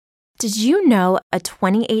Did you know a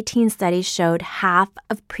 2018 study showed half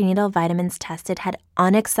of prenatal vitamins tested had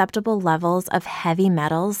unacceptable levels of heavy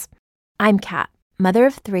metals? I'm Kat, mother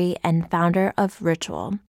of 3 and founder of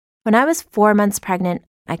Ritual. When I was 4 months pregnant,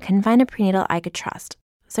 I couldn't find a prenatal I could trust,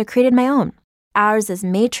 so I created my own. Ours is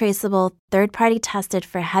made traceable, third-party tested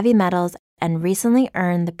for heavy metals, and recently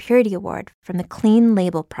earned the Purity Award from the Clean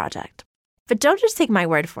Label Project. But don't just take my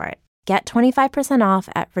word for it. Get 25% off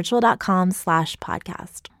at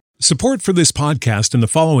ritual.com/podcast. Support for this podcast and the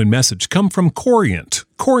following message come from Corient.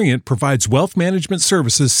 Corient provides wealth management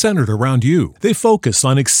services centered around you. They focus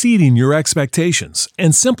on exceeding your expectations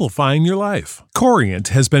and simplifying your life. Corient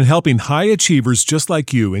has been helping high achievers just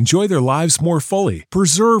like you enjoy their lives more fully,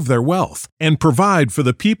 preserve their wealth, and provide for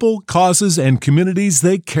the people, causes, and communities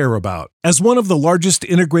they care about. As one of the largest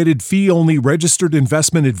integrated fee-only registered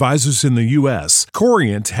investment advisors in the U.S.,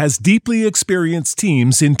 Corient has deeply experienced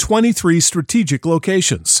teams in 23 strategic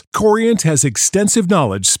locations. Corient has extensive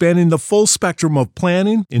knowledge spanning the full spectrum of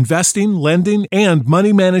planning, investing, lending, and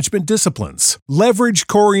money management disciplines. Leverage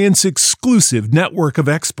Corient's exclusive network of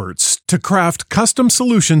experts to craft custom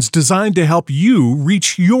solutions designed to help you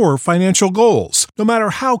reach your financial goals, no matter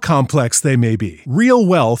how complex they may be. Real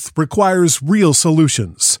wealth requires real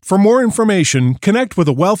solutions. For more information, connect with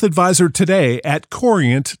a wealth advisor today at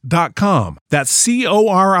Corient.com. That's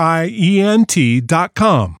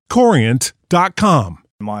Corient.com. Corient.com.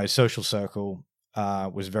 My social circle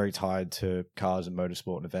was very tied to cars and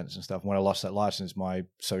motorsport and events and stuff. When I lost that license, my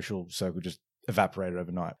social circle just evaporated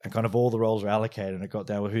overnight. And kind of all the roles were allocated, and it got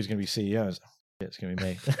down, well, who's going to be CEO? It's going to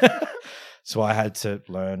be me. So I had to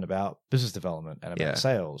learn about business development and about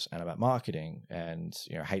sales and about marketing and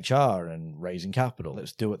HR and raising capital.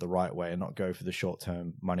 Let's do it the right way and not go for the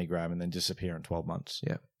short-term money grab and then disappear in 12 months.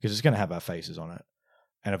 Yeah, because it's going to have our faces on it.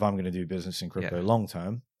 And if I'm going to do business in crypto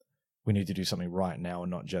long-term, we need to do something right now and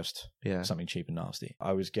not just something cheap and nasty.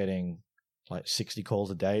 I was getting like 60 calls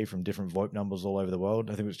a day from different VoIP numbers all over the world.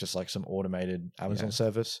 I think it was just like some automated Amazon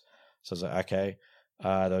service. So I was like, okay.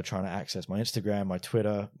 They were trying to access my Instagram, my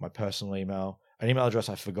Twitter, my personal email, an email address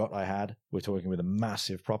I forgot I had. We're talking with a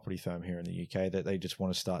massive property firm here in the UK that they just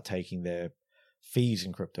want to start taking their fees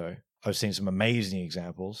in crypto. I've seen some amazing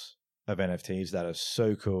examples of NFTs that are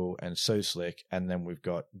so cool and so slick. And then we've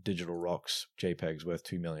got digital rocks, JPEGs worth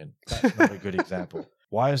 2 million. That's not a good example.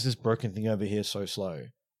 Why is this broken thing over here so slow?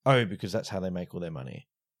 Oh, because that's how they make all their money.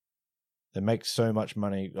 They make so much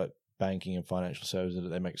money, like banking and financial services, that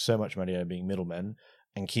they make so much money out of being middlemen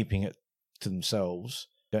and keeping it to themselves.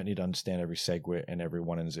 You don't need to understand every SegWit and every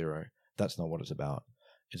 1 and 0. That's not what it's about.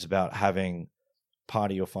 It's about having part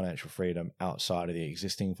of your financial freedom outside of the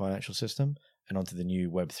existing financial system and onto the new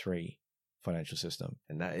Web3 financial system.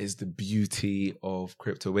 And that is the beauty of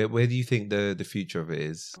crypto. Where do you think the future of it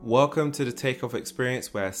is? Welcome to the Takeoff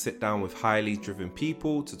Experience, where I sit down with highly driven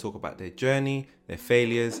people to talk about their journey, their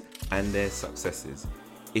failures, and their successes.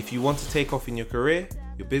 If you want to take off in your career,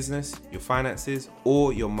 your business, your finances,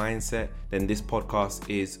 or your mindset, then this podcast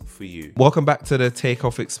is for you. Welcome back to the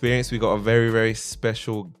Takeoff Experience. We got a very, very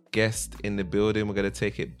special guest in the building. We're going to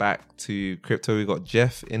take it back to crypto. We got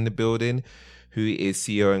Jeff in the building, who is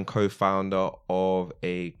CEO and co-founder of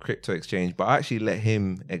a crypto exchange. But I actually let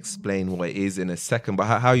him explain what it is in a second. But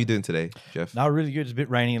how are you doing today, Jeff? No, really good. It's a bit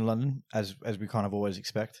rainy in London, as we kind of always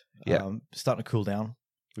expect. Starting to cool down.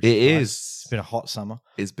 It is. Nice. It's been a hot summer.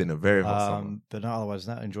 It's been a very hot summer. But no, otherwise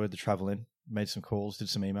than that, enjoyed the travel in. Made some calls, did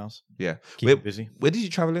some emails. Yeah. Keep busy. Where did you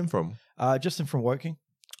travel in from? Just in from working.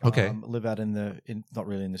 Okay. Live out not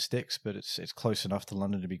really in the sticks, but it's close enough to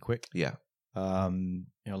London to be quick. Yeah. I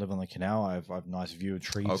live on the canal. I have a nice view of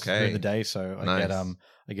trees during the day, so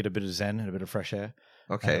I get a bit of zen and a bit of fresh air.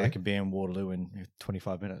 Okay. And I can be in Waterloo in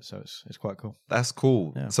 25 minutes, so it's quite cool. That's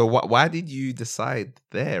cool. Yeah. So why did you decide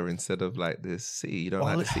there instead of like this city? You don't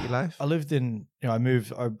like the city life? I lived in, I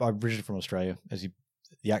moved. I'm originally from Australia, the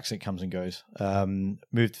accent comes and goes.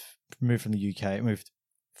 Moved from the UK. Moved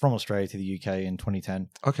from Australia to the UK in 2010.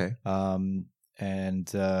 Okay. And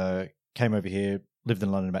came over here. Lived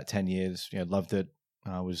in London about 10 years. Loved it.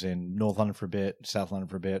 I was in North London for a bit, South London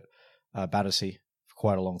for a bit, Battersea for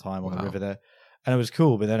quite a long time on the river there. And it was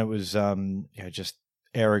cool, but then it was, just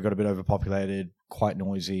area got a bit overpopulated, quite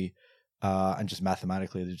noisy, and just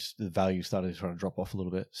mathematically, the value started to drop off a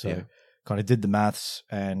little bit. So kind of did the maths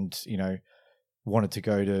and, wanted to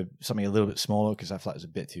go to something a little bit smaller because that flat was a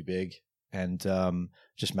bit too big. And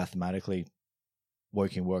just mathematically,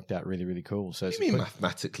 worked out really, really cool. So what do you mean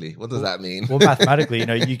mathematically? What does that mean? Well, mathematically,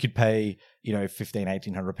 you could pay,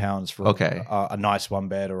 £1,500-1,800 for a nice 1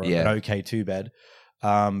 bed or an okay 2 bed.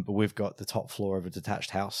 But we've got the top floor of a detached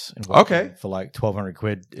house in Wellington for like 1,200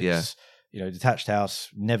 quid. detached house,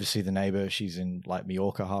 never see the neighbor. She's in like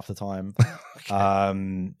Mallorca half the time.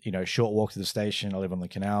 Short walk to the station. I live on the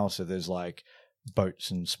canal, so there's like boats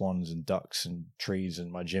and swans and ducks and trees,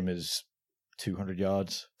 and my gym is 200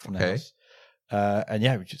 yards from the house.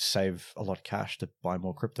 We just save a lot of cash to buy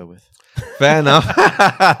more crypto with. Fair enough.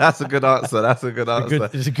 That's a good answer. It's a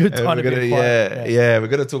good time to be quiet. We're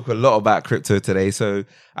going to talk a lot about crypto today. So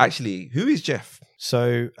actually, who is Jeff?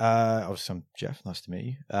 So obviously I'm Jeff. Nice to meet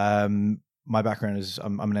you. My background is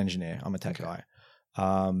I'm an engineer. I'm a tech guy.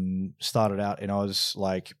 Started out and I was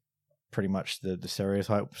like pretty much the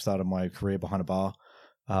stereotype. Started my career behind a bar.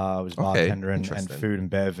 I was a bartender and food and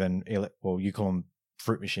bev and you call them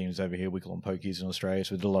fruit machines over here. We call them pokies in Australia.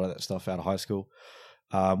 So we did a lot of that stuff out of high school.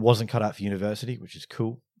 Wasn't cut out for university, which is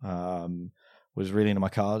cool. Was really into my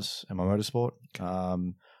cars and my motorsport.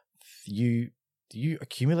 Do you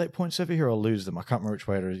accumulate points over here or lose them? I can't remember which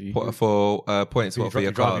way it is. For points for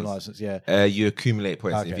your driving cars. license, yeah. You accumulate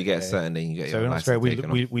points. If you get certain, then you get your license. So in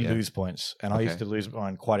Australia, we lose points. And I used to lose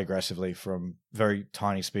mine quite aggressively from very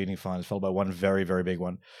tiny speeding fines, followed by one very, very big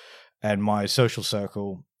one. And my social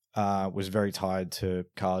circle was very tied to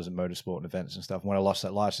cars and motorsport and events and stuff. When I lost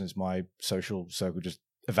that license, my social circle just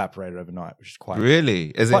evaporated overnight, which is quite... Really?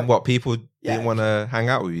 Is it what people didn't want to hang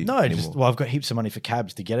out with you anymore? I've got heaps of money for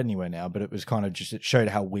cabs to get anywhere now, but it was kind of just, it showed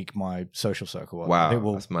how weak my social circle was. Wow, I think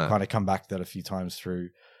we'll kind of come back to that a few times through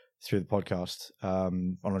the podcast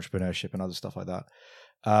on entrepreneurship and other stuff like that.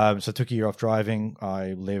 So I took a year off driving.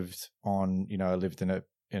 I lived in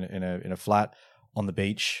a flat on the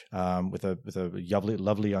beach with a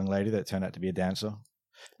lovely young lady that turned out to be a dancer.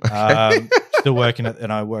 Still working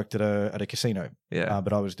and I worked at a casino.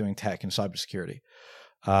 But I was doing tech and cybersecurity.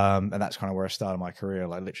 And that's kind of where I started my career,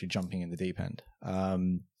 like literally jumping in the deep end.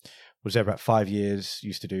 Was there about 5 years,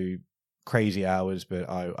 used to do crazy hours, but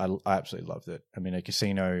I absolutely loved it. I mean, a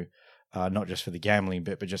casino, not just for the gambling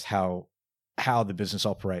bit, but just how the business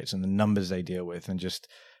operates and the numbers they deal with and just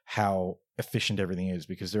how efficient everything is,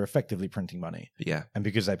 because they're effectively printing money. Yeah. And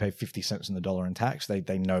because they pay 50 cents on the dollar in tax,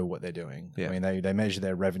 they know what they're doing. Yeah. I mean, they measure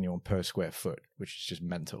their revenue on per square foot, which is just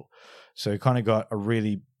mental. So kind of got a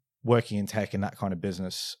really working in tech in that kind of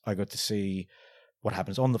business. I got to see what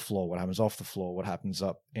happens on the floor, what happens off the floor, what happens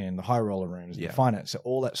up in the high roller rooms, the finance. So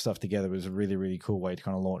all that stuff together was a really, really cool way to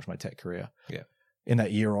kind of launch my tech career. Yeah. In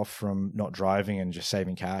that year off from not driving and just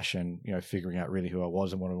saving cash and, figuring out really who I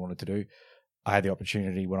was and what I wanted to do, I had the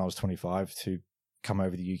opportunity when I was 25 to come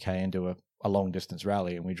over the UK and do a long distance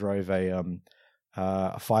rally. And we drove a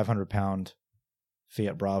 500-pound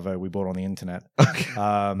Fiat Bravo we bought on the internet.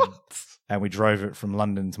 And we drove it from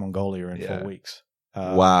London to Mongolia in 4 weeks.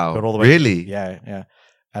 Wow. All the way really? Yeah.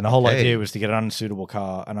 And the whole idea was to get an unsuitable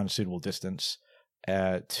car, an unsuitable distance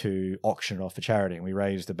to auction it off for charity. And we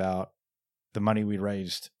raised about the money we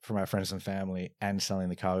raised from our friends and family and selling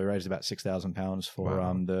the car. We raised about £6,000 for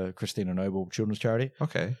the Christina Noble Children's Charity.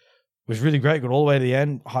 Okay. It was really great. Got all the way to the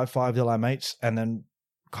end, high-fived all our mates, and then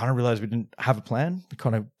kind of realized we didn't have a plan. We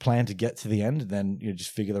kind of planned to get to the end and then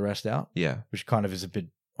just figure the rest out. Yeah. Which kind of is a bit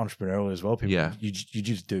entrepreneurial as well. People, you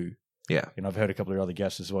just do. Yeah. I've heard a couple of your other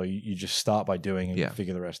guests as well. You just start by doing and you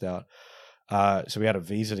figure the rest out. So we had a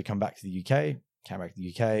visa to come back to the UK. Came back to the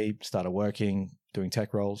UK, started working, doing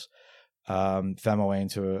tech roles. Found my way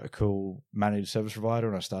into a cool managed service provider,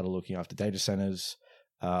 and I started looking after data centers,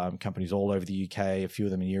 companies all over the UK, a few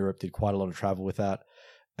of them in Europe, did quite a lot of travel with that,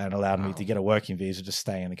 and allowed me to get a working visa to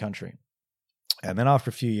stay in the country. And then after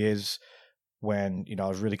a few years, when I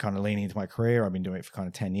was really kind of leaning into my career, I've been doing it for kind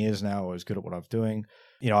of 10 years now, I was good at what I was doing.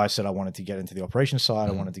 I said I wanted to get into the operations side,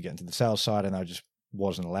 I wanted to get into the sales side, and I just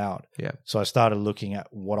wasn't allowed. Yeah. So I started looking at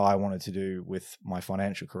what I wanted to do with my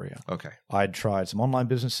financial career. Okay. I'd tried some online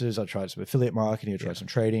businesses, I tried some affiliate marketing, I tried some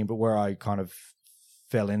trading, but where I kind of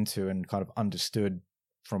fell into and kind of understood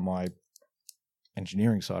from my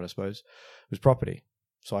engineering side, I suppose, was property.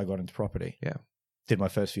 So I got into property. Yeah. Did my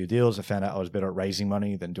first few deals. I found out I was better at raising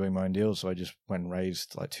money than doing my own deals. So I just went and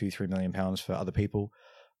raised like £2-3 million for other people.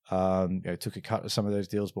 Took a cut of some of those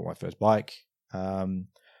deals, bought my first bike.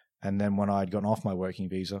 And then when I'd gotten off my working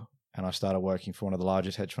visa and I started working for one of the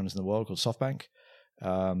largest hedge funds in the world called SoftBank,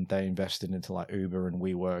 they invested into like Uber and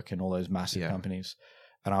WeWork and all those massive companies.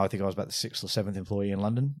 And I think I was about the 6th or 7th employee in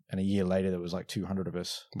London. And a year later, there was like 200 of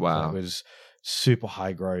us. Wow. So it was super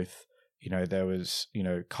high growth. There was,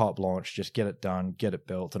 carte blanche, just get it done, get it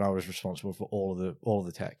built. And I was responsible for all of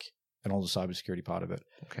the tech and all the cybersecurity part of it.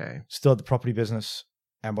 Okay. Still had the property business.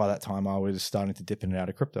 And by that time, I was starting to dip in and out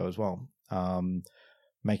of crypto as well.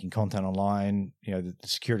 Making content online, the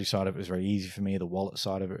security side of it was very easy for me. The wallet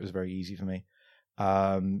side of it was very easy for me.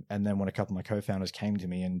 And then when a couple of my co-founders came to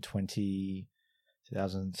me in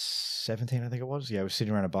 2017, I think it was. Yeah, I was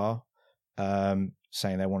sitting around a bar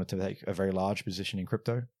saying they wanted to take a very large position in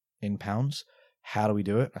crypto in pounds. How do we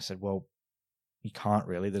do it? I said, well, you can't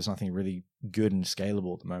really. There's nothing really good and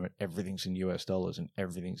scalable at the moment. Everything's in US dollars and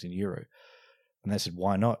everything's in euro. And they said,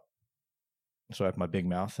 why not? So I opened my big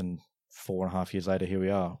mouth, and 4.5 years later, here we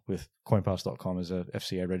are with CoinPass.com as a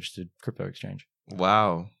FCA registered crypto exchange.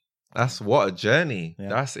 Wow. That's what a journey. Yeah.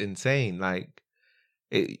 That's insane. Like,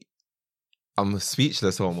 I'm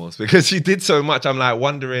speechless almost because you did so much. I'm like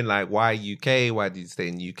wondering, like, why UK? Why did you stay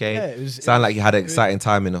in UK? Yeah, it sounded like you had an exciting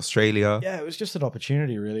time in Australia. Yeah, it was just an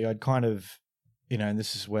opportunity, really. I'd kind of, and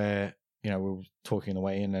this is where, we were talking on the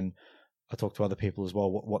way in, and I talked to other people as well,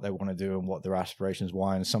 what they want to do and what their aspirations,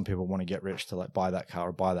 why. And some people want to get rich to like buy that car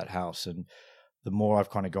or buy that house. And the more I've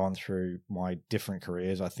kind of gone through my different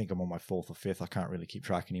careers, I think I'm on my 4th or 5th. I can't really keep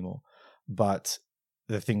track anymore. But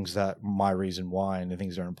the things that my reason why and the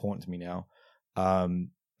things that are important to me now are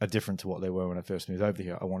different to what they were when I first moved over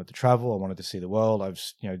here. I wanted to travel. I wanted to see the world. I've,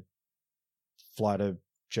 fly to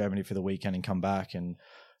Germany for the weekend and come back and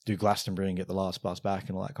do Glastonbury and get the last bus back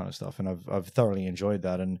and all that kind of stuff. And I've thoroughly enjoyed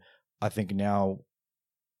that. And I think now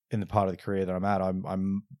in the part of the career that I'm at,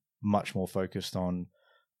 I'm much more focused on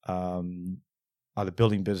either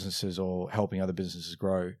building businesses or helping other businesses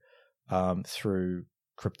grow through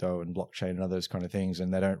crypto and blockchain and other those kind of things.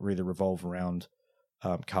 And they don't really revolve around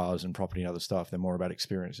cars and property and other stuff. They're more about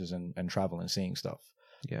experiences and travel and seeing stuff.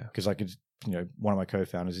 Yeah. Because I could, one of my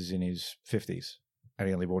co-founders is in his 50s. And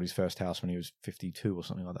he only bought his first house when he was 52 or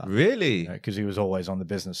something like that. Really? Because he was always on the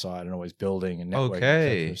business side and always building and networking.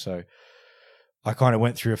 Okay. So I kind of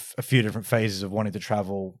went through a few different phases of wanting to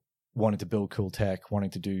travel, wanting to build cool tech, wanting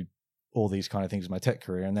to do all these kind of things in my tech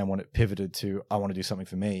career. And then when it pivoted to, I want to do something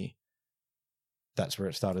for me, that's where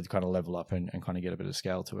it started to kind of level up and kind of get a bit of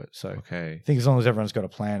scale to it. So okay. I think as long as everyone's got a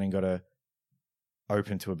plan and got a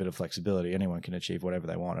open to a bit of flexibility, anyone can achieve whatever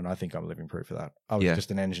they want. And I think I'm living proof of that. I was just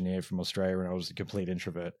an engineer from Australia and I was a complete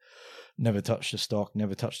introvert. Never touched a stock,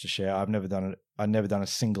 never touched a share. I'd never done a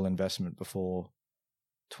single investment before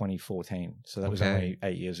 2014. So that was only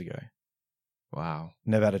 8 years ago. Wow.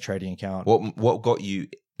 Never had a trading account. What got you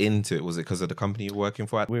into it? Was it because of the company you're working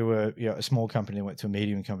for? We were a small company, went to a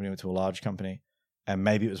medium company, went to a large company. And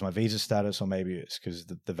maybe it was my visa status, or maybe it's because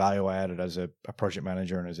the value I added as a project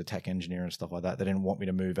manager and as a tech engineer and stuff like that, they didn't want me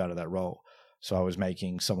to move out of that role. So I was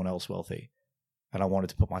making someone else wealthy. And I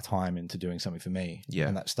wanted to put my time into doing something for me. Yeah.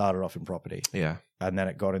 And that started off in property. Yeah. And then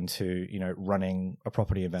it got into, running a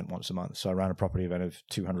property event once a month. So I ran a property event of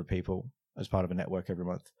 200 people as part of a network every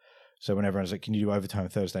month. So when everyone's like, can you do overtime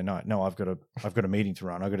Thursday night? No, I've got a meeting to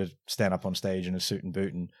run. I've got to stand up on stage in a suit and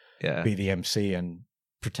boot and be the MC and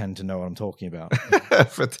pretend to know what I'm talking about.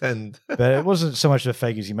 Pretend. But it wasn't so much of a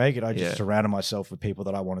fake as you make it. I just surrounded myself with people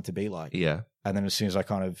that I wanted to be like. Yeah. And then as soon as I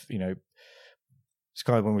kind of, it's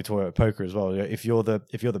kind of when we talk about poker as well. If you're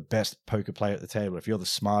the best poker player at the table, if you're the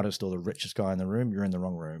smartest or the richest guy in the room, you're in the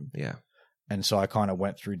wrong room. Yeah. And so I kind of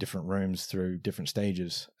went through different rooms through different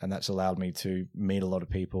stages, and that's allowed me to meet a lot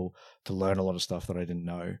of people, to learn a lot of stuff that I didn't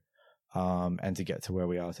know, and to get to where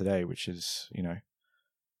we are today, which is,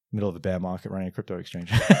 middle of a bear market running a crypto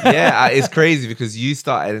exchange. Yeah, it's crazy because you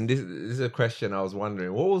started, and this is a question I was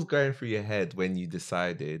wondering, what was going through your head when you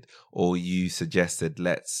decided or you suggested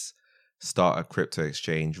let's start a crypto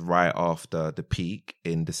exchange right after the peak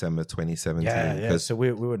in December 2017? Yeah. So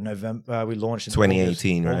we were in November, we launched in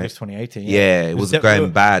 2018, right? August 2018. Yeah, it was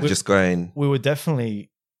going bad, just going. We were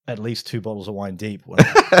definitely at least 2 bottles of wine deep.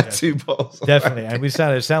 2 bottles. Definitely. And it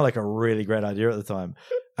sounded like a really great idea at the time.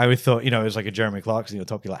 And we thought, it was like a Jeremy Clarkson, you're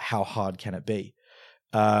talking like, how hard can it be?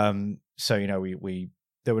 So, we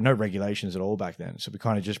there were no regulations at all back then. So we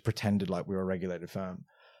kind of just pretended like we were a regulated firm.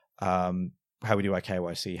 How we do our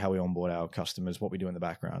KYC, how we onboard our customers, what we do in the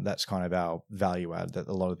background. That's kind of our value add that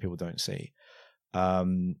a lot of people don't see,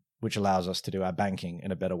 which allows us to do our banking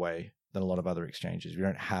in a better way than a lot of other exchanges. We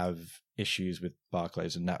don't have issues with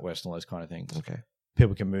Barclays and NatWest and all those kind of things. Okay.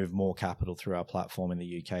 People can move more capital through our platform in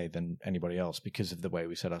the UK than anybody else because of the way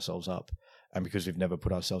we set ourselves up and because we've never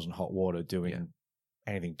put ourselves in hot water doing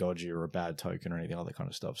anything dodgy or a bad token or anything other kind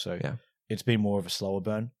of stuff. So it's been more of a slower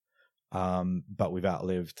burn, but we've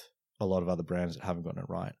outlived a lot of other brands that haven't gotten it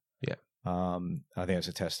right. Yeah. I think it's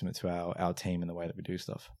a testament to our team and the way that we do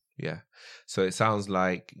stuff. Yeah. So it sounds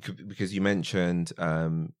like, because you mentioned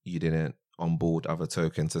you didn't onboard other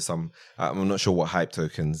tokens to some, I'm not sure what hype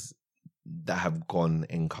tokens that have gone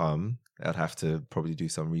and come. I'd have to probably do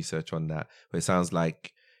some research on that. But it sounds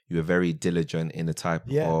like you were very diligent in the type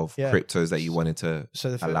of cryptos that you wanted to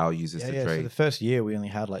allow users to trade. So the first year we only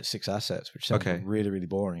had like 6 assets, which sounded really, really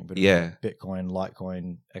boring. But Bitcoin,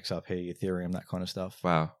 Litecoin, XRP, Ethereum, that kind of stuff.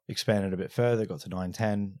 Wow. Expanded a bit further, got to 9,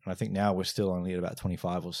 10. And I think now we're still only at about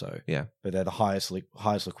 25 or so. Yeah. But they're the highest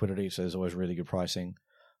liquidity, so there's always really good pricing.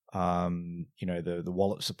 The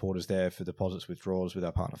wallet support is there for deposits, withdrawals with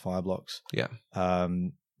our partner Fireblocks. Yeah.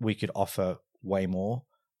 We could offer way more,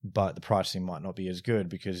 but the pricing might not be as good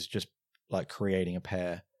because just like creating a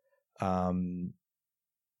pair,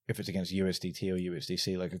 if it's against USDT or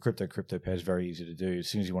USDC, like a crypto pair is very easy to do. As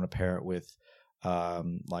soon as you want to pair it with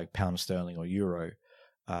like pound sterling or euro,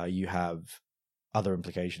 you have other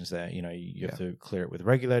implications there. You have to clear it with the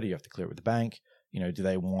regulator, you have to clear it with the bank. Do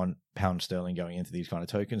they want pound sterling going into these kind of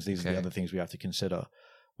tokens? These are the other things we have to consider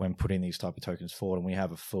when putting these type of tokens forward. And we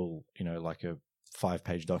have a full, like a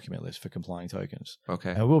 5-page document list for complying tokens.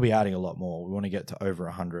 Okay. And we'll be adding a lot more. We want to get to over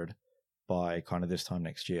 100 by kind of this time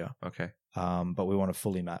next year. Okay. But we want to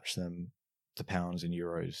fully match them to pounds and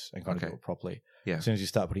euros and kind of do it properly. Yeah. As soon as you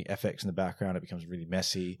start putting FX in the background, it becomes really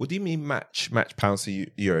messy. What do you mean match pounds to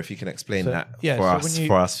euro? If you can explain that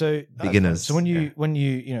for us beginners. So when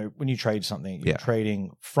you trade something, you're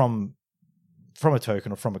trading from a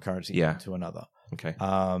token or from a currency to another. Okay.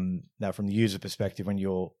 Now from the user perspective, when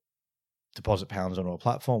you're deposit pounds onto a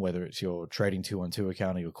platform, whether it's your Trading 212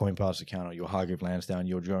 account or your CoinPass account or your Hargreaves Lansdowne,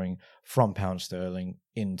 you're drawing from pound sterling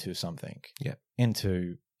into something. Yeah.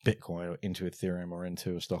 Into Bitcoin or into Ethereum or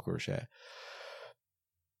into a stock or a share.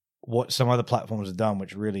 What some other platforms have done,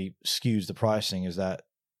 which really skews the pricing, is that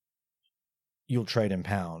you'll trade in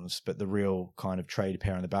pounds, but the real kind of trade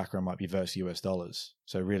pair in the background might be versus US dollars.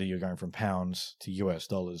 So really you're going from pounds to US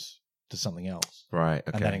dollars to something else. Right.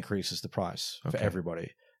 Okay. And that increases the price for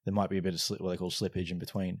everybody. There might be a bit of what they call slippage in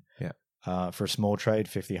between. Yeah. For a small trade,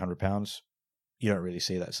 50, 100 pounds, you don't really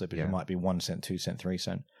see that slippage. Yeah. It might be 1 cent, 2 cent, 3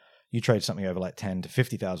 cent. You trade something over like 10 to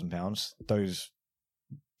 50,000 pounds, those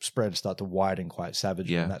spreads start to widen quite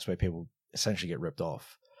savagely. And that's where people essentially get ripped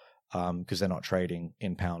off because they're not trading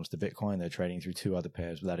in pounds to Bitcoin. They're trading through 2 other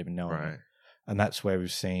pairs without even knowing it. And that's where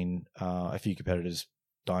we've seen a few competitors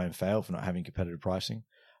die and fail for not having competitive pricing,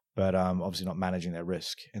 but obviously not managing their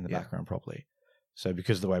risk in the background properly. So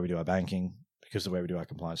because of the way we do our banking, because of the way we do our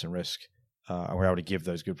compliance and risk, and we're able to give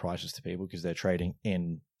those good prices to people because they're trading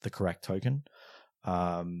in the correct token,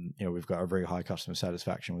 we've got a very high customer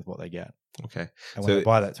satisfaction with what they get. Okay. And when they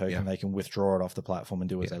buy that token, they can withdraw it off the platform and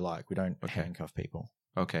do as they like. We don't handcuff people.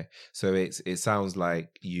 Okay. So it sounds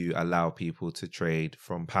like you allow people to trade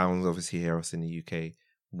from pounds, obviously here us in the UK,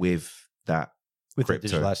 with that with crypto. The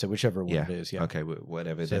digital asset, whichever one it is. Yeah. Okay.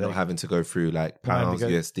 Whatever. So they're not having to go through like pounds,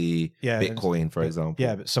 USD, Bitcoin, for example.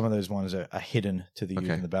 Yeah, but some of those ones are hidden to the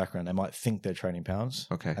user in the background. They might think they're trading pounds.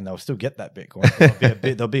 Okay. And they'll still get that Bitcoin.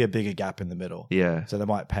 There'll be a bigger gap in the middle. Yeah. So they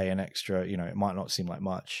might pay an extra, it might not seem like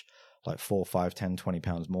much, like 4, 5, 10, 20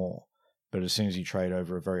 pounds more. But as soon as you trade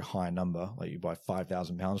over a very high number, like you buy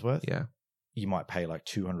 5,000 pounds worth, you might pay like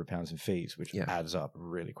 200 pounds in fees, which adds up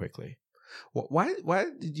really quickly. Why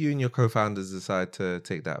did you and your co-founders decide to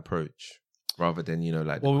take that approach rather than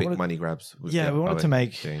quick money grabs? We wanted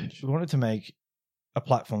to make a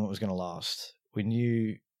platform that was going to last. We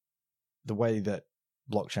knew the way that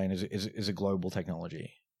blockchain is a global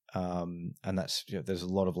technology, and that's there's a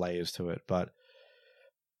lot of layers to it. But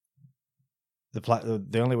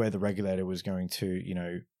the only way the regulator was going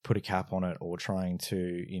to put a cap on it or trying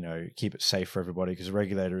to keep it safe for everybody, because the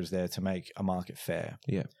regulator is there to make a market fair.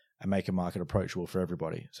 Yeah. And make a market approachable for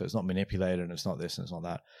everybody. So it's not manipulated and it's not this and it's not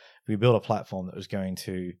that. If we built a platform that was going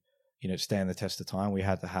to, stand the test of time, we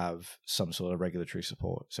had to have some sort of regulatory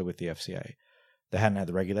support. So with the FCA, they hadn't had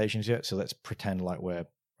the regulations yet. So let's pretend like we're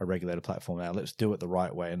a regulated platform now. Let's do it the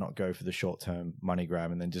right way and not go for the short-term money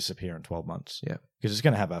grab and then disappear in 12 months. Yeah. Because it's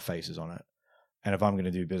going to have our faces on it. And if I'm going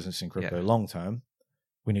to do business in crypto long-term,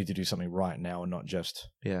 we need to do something right now and not just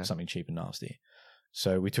something cheap and nasty.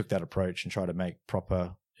 So we took that approach and tried to make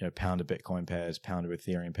proper pound to Bitcoin pairs, pound to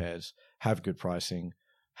Ethereum pairs, have good pricing,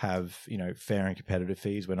 have, fair and competitive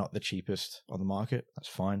fees. We're not the cheapest on the market. That's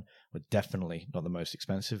fine. We're definitely not the most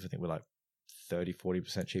expensive. I think we're like 30,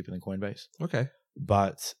 40% cheaper than Coinbase. Okay.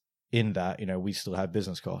 But in that, we still have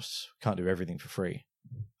business costs. Can't do everything for free.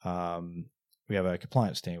 We have a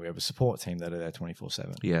compliance team. We have a support team that are there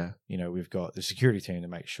 24/7. Yeah. We've got the security team to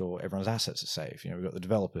make sure everyone's assets are safe. We've got the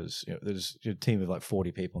developers. There's a team of like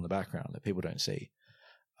 40 people in the background that people don't see.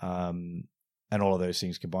 And all of those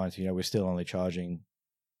things combined to, we're still only charging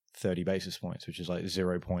 30 basis points, which is like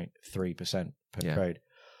 0.3% per trade.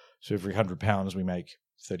 So every £100 we make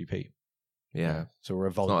 30p. Yeah. So we're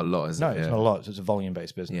a volume. It's not a lot, is it? No, it's not a lot. So it's a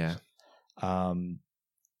volume-based business. Yeah.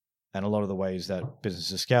 And a lot of the ways that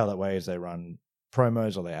businesses scale that way is they run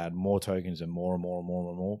promos or they add more tokens and more and more and more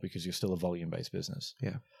and more because you're still a volume-based business.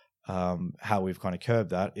 Yeah. How we've kind of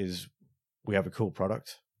curbed that is we have a cool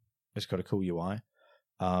product. It's got a cool UI.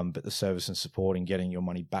 But the service and support and getting your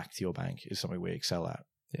money back to your bank is something we excel at.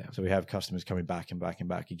 Yeah. So we have customers coming back and back and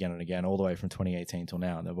back again and again, all the way from 2018 till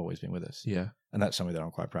now, and they've always been with us. Yeah. And that's something that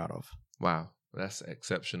I'm quite proud of. Wow. That's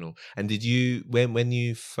exceptional. And did you, when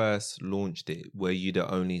you first launched it, were you the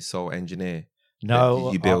only sole engineer?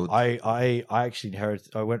 No, you build? I actually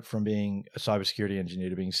inherited. I went from being a cybersecurity engineer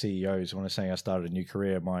to being CEO. So when I was saying I started a new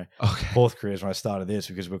career, my fourth career is when I started this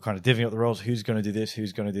because we're kind of divvying up the roles. Who's going to do this?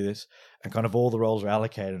 Who's going to do this? And kind of all the roles were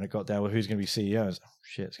allocated, and it got down. Well, who's going to be CEO? I was like, oh,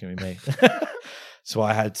 shit, it's going to be me. So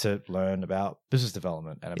I had to learn about business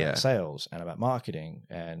development and about sales and about marketing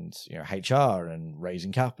and HR and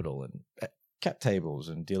raising capital and cap tables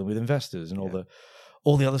and dealing with investors and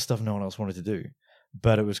all the other stuff no one else wanted to do.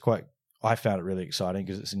 But it was I found it really exciting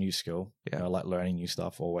because it's a new skill. I like learning new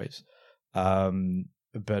stuff always.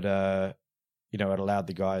 But it allowed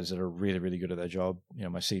the guys that are really, really good at their job.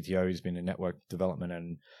 My CTO, he's been in network development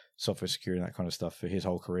and software security and that kind of stuff for his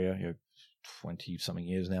whole career, 20 something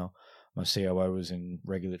years now. My COO was in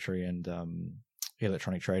regulatory and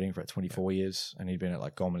electronic trading for 24 years, and he'd been at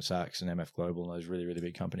like Goldman Sachs and MF Global and those really, really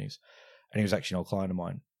big companies. And he was actually an old client of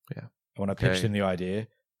mine. Yeah. And when I pitched him the idea,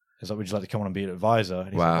 he's like, would you like to come on and be an advisor? And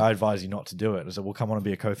he's like, I advise you not to do it. And I said, well, come on and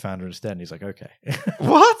be a co-founder instead. And he's like, okay.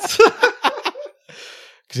 What?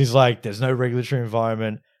 Because he's like, there's no regulatory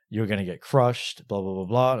environment. You're going to get crushed, blah, blah, blah,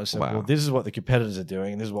 blah. And I said, well, this is what the competitors are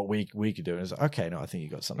doing. And this is what we could do. And he's like, okay, no, I think you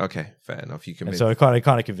got something. Okay, fair enough. You convinced. So I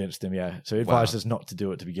kind of convinced him, yeah. So he advised us not to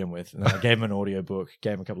do it to begin with. And then I gave him an audio book,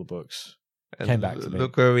 gave him a couple of books, and came back to me.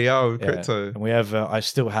 Look where we are with crypto. And we have, I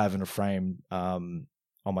still have in a frame on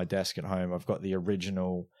my desk at home, I've got the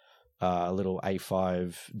original little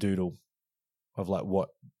A5 doodle of like what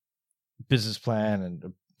business plan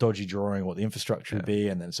and dodgy drawing, what the infrastructure would be,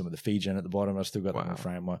 and then some of the fee gen at the bottom. I've still got that in the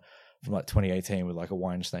frame from like 2018 with like a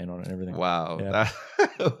wine stain on it and everything. Wow. Yeah.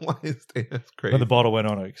 Wine stain, that's crazy. When the bottle went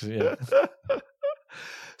on it.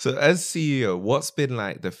 So as CEO, what's been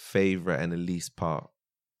like the favorite and the least part?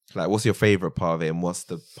 Like, what's your favorite part of it, and what's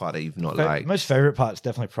the part that you've not liked? Most favorite part is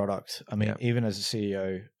definitely product. I mean, even as a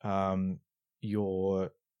CEO,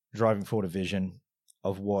 you're driving forward a vision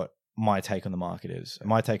of what my take on the market is. And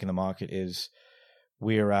my take on the market is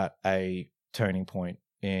we're at a turning point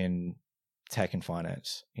in tech and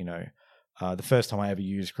finance. The first time I ever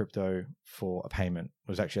used crypto for a payment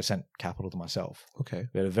was actually I sent capital to myself. Okay.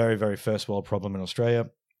 We had a very, very first world problem in Australia.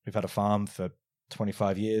 We've had a farm for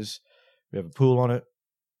 25 years. We have a pool on it.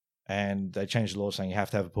 And they changed the law saying you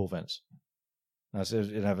have to have a pool fence. And I said,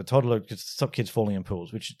 have a toddler, because stop kids falling in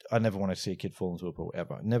pools, which I never want to see a kid fall into a pool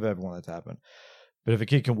ever. Never ever want that to happen. But if a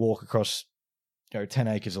kid can walk across 10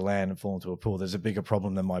 acres of land and fall into a pool, there's a bigger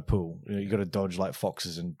problem than my pool. You got to dodge like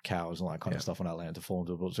foxes and cows and all that kind of stuff on our land to fall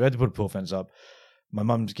into a pool. So we had to put a pool fence up. My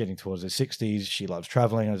mum's getting towards her 60s. She loves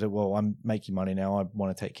traveling. I said, well, I'm making money now. I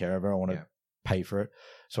want to take care of her. I want to pay for it.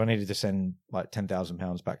 So I needed to send like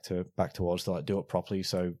 £10,000 back to Oz to like do it properly.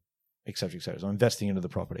 So et cetera, et cetera. So I'm investing into the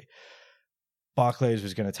property. Barclays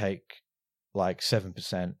was going to take like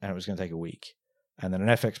 7% and it was going to take a week. And then an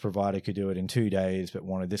FX provider could do it in 2 days, but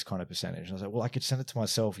wanted this kind of percentage. And I was like, well, I could send it to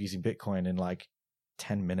myself using Bitcoin in like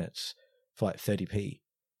 10 minutes for like 30p.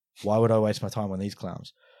 Why would I waste my time on these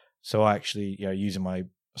clowns? So I actually, using my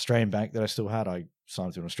Australian bank that I still had, I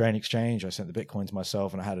signed to an Australian exchange. I sent the Bitcoin to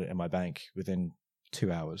myself and I had it in my bank within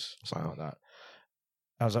 2 hours, something like that.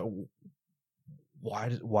 I was like, why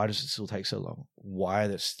does it still take so long? Why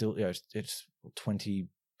is it still, it's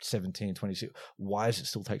 2017, 2016. Why does it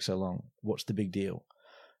still take so long? What's the big deal?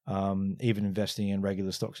 Even investing in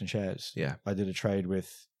regular stocks and shares. Yeah. I did a trade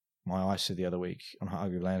with my ISA the other week on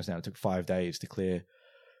Hargreaves Lansdown. It took 5 days to clear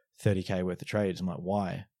 30K worth of trades. I'm like,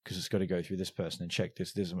 why? Because it's got to go through this person and check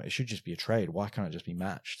this. It should just be a trade. Why can't it just be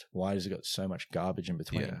matched? Why has it got so much garbage in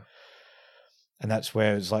between? Yeah. And that's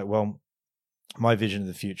where it's like, well, my vision of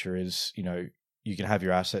the future is, you can have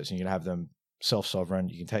your assets and you can have them self-sovereign.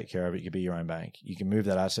 You can take care of it. You can be your own bank. You can move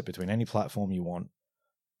that asset between any platform you want,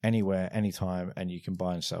 anywhere, anytime, and you can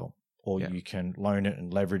buy and sell, or you can loan it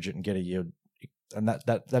and leverage it and get a yield. And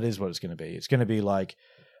that is what it's going to be. It's going to be like,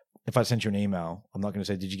 if I sent you an email, I'm not going to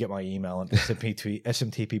say, did you get my email on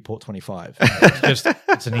SMTP port 25?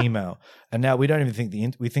 It's an email. And now we don't even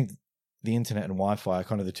think we think the internet and Wi-Fi are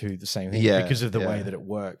kind of the same thing because of the way that it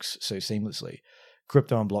works so seamlessly.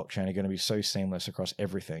 Crypto and blockchain are going to be so seamless across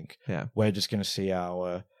everything. Yeah. We're just going to see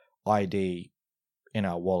our ID in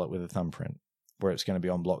our wallet with a thumbprint. where it's going to be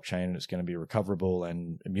on blockchain and it's going to be recoverable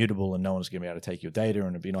and immutable and no one's going to be able to take your data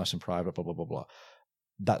and it'll be nice and private, blah, blah, blah, blah.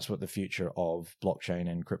 That's what the future of blockchain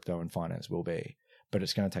and crypto and finance will be. But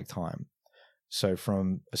it's going to take time. So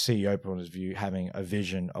from a CEO point of view, having a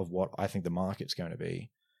vision of what I think the market's going to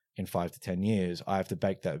be in 5 to 10 years, I have to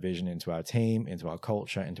bake that vision into our team, into our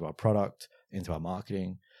culture, into our product, into our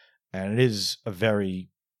marketing. And it is a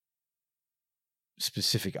very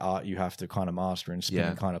specific art you have to kind of master and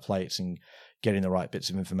spinning kind of plates and getting the right bits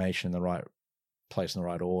of information in the right place in the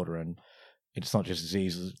right order. And it's not just as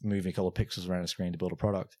easy as moving a couple of pixels around a screen to build a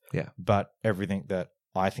product. Yeah. But everything that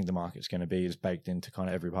I think the market's going to be is baked into kind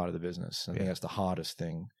of every part of the business. I think that's the hardest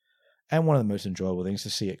thing. And one of the most enjoyable things to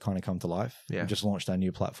see it kind of come to life. Yeah. We just launched our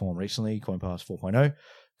new platform recently, CoinPass 4.0,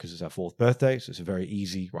 because it's our 4th birthday. So it's a very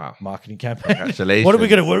easy marketing campaign. Congratulations. What are we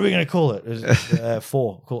going to call it?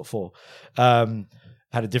 4. Call it 4.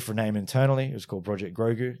 Had a different name internally. It was called Project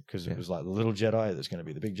Grogu because it was like the little Jedi that's going to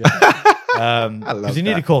be the big Jedi. Because you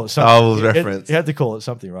need to call it something. Star Wars reference. You had to call it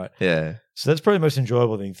something, right? Yeah. So that's probably the most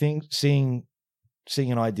enjoyable thing.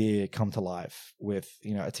 Seeing an idea come to life with,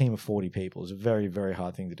 a team of 40 people is a very, very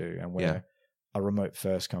hard thing to do. And we're a remote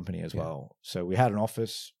first company as well. So we had an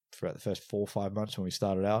office throughout the first 4 or 5 months when we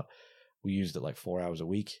started out. We used it like 4 hours a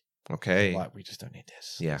week. Okay. Like, we just don't need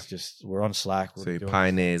this. Yeah. It's just, we're on Slack. So you're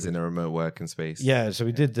pioneers in a remote working space. Yeah. So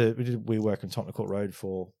we work on Tottenham Court Road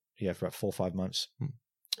for about 4 or 5 months.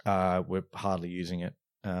 We're hardly using it.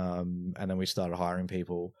 And then we started hiring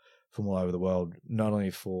people from all over the world, not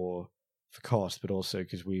only for cost, but also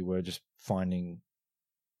because we were just finding,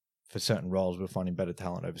 for certain roles, we're finding better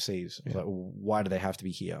talent overseas. Like, well, why do they have to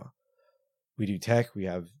be here? We do tech, we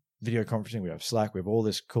have video conferencing, we have Slack, we have all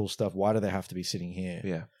this cool stuff. Why do they have to be sitting here?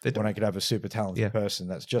 Yeah. When I could have a super talented person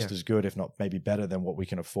that's just as good, if not maybe better than what we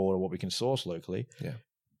can afford or what we can source locally. Yeah.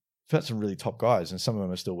 We've had some really top guys, and some of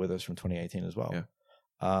them are still with us from 2018 as well.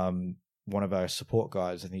 Yeah. One of our support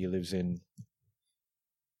guys, I think he lives in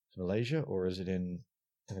Malaysia, or is it in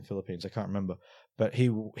the Philippines? I can't remember. But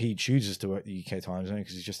he chooses to work the UK time zone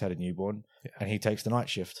because he's just had a newborn, and he takes the night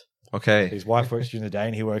shift. Okay. His wife works during the day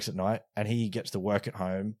and he works at night, and he gets to work at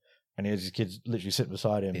home, and he has his kids literally sitting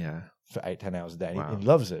beside him for 8-10 hours a day. Wow. He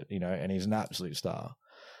loves it, and he's an absolute star.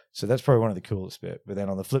 So that's probably one of the coolest bit. But then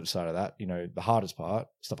on the flip side of that, the hardest part,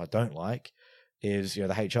 stuff I don't like, is the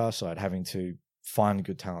HR side, having to find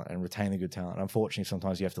good talent and retain the good talent. And unfortunately,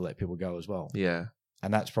 sometimes you have to let people go as well. Yeah.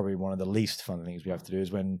 And that's probably one of the least fun things we have to do,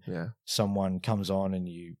 is when someone comes on and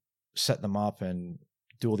you set them up and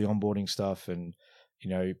do all the onboarding stuff and,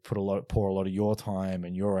 pour a lot of your time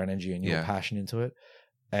and your energy and your passion into it,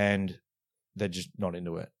 and they're just not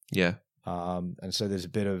into it. Yeah. And so there's a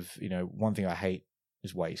bit of, one thing I hate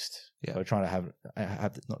is waste. Yeah. So not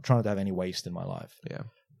trying to have any waste in my life. Yeah.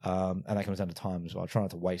 And that comes down to time as well. I try not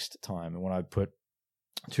to waste time. And when I put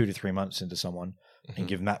 2 to 3 months into someone and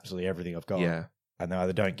give them absolutely everything I've got, and they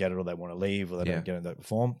either don't get it or they want to leave or they don't get it, don't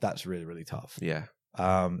perform, that's really, really tough. Yeah.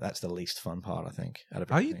 That's the least fun part, I think. How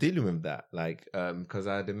are you dealing with that? Like, because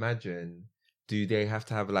I'd imagine, do they have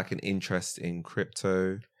to have like an interest in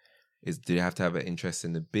crypto? Do they have to have an interest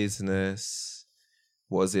in the business?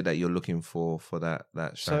 What is it that you're looking for that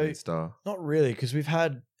shining star? Not really, because we've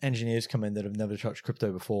had engineers come in that have never touched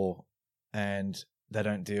crypto before, and they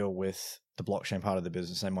don't deal with the blockchain part of the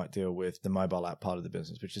business. They might deal with the mobile app part of the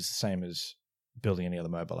business, which is the same as building any other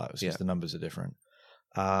mobile app. It's just the numbers are different.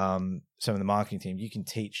 So in the marketing team, you can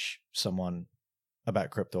teach someone about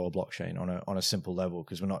crypto or blockchain on a simple level,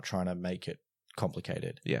 because we're not trying to make it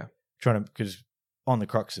complicated. Yeah. Because on the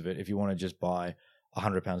crux of it, if you want to just buy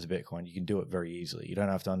 100 pounds of Bitcoin, you can do it very easily. You don't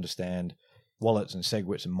have to understand wallets and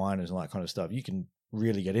SegWits and miners and all that kind of stuff. You can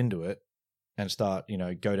really get into it and start,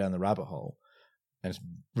 go down the rabbit hole and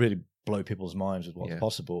really blow people's minds with what's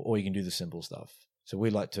possible. Or you can do the simple stuff. So we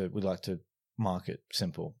like to market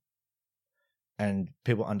simple, and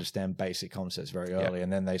people understand basic concepts very early,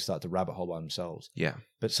 and then they start to rabbit hole by themselves. Yeah.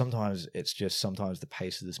 But sometimes the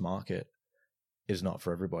pace of this market is not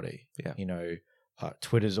for everybody. Yeah.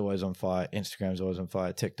 Twitter's always on fire. Instagram's always on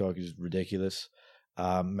fire. TikTok is ridiculous.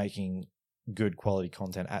 Making good quality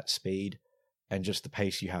content at speed and just the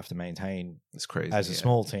pace you have to maintain. It's crazy. As a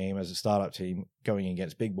small team, as a startup team, going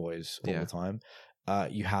against big boys all the time,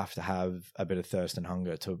 you have to have a bit of thirst and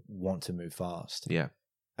hunger to want to move fast. Yeah.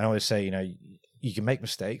 And I always say, you can make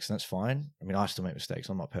mistakes, and that's fine. I mean, I still make mistakes.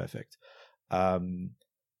 I'm not perfect. But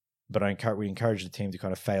we encourage the team to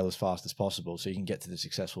kind of fail as fast as possible so you can get to the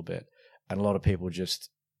successful bit. And a lot of people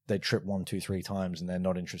they trip 1, 2, 3 times and they're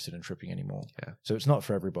not interested in tripping anymore. Yeah. So it's not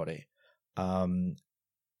for everybody.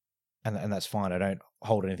 and that's fine. I don't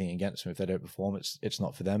hold anything against them if they don't perform. It's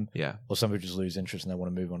not for them. Yeah. Or some people just lose interest and they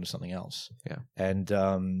want to move on to something else. Yeah. And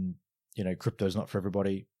crypto's not for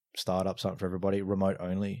everybody. Startups aren't for everybody. Remote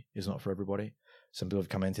only is not for everybody. Some people have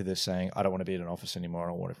come into this saying, I don't want to be in an office anymore.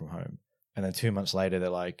 I want it from home. And then 2 months later, they're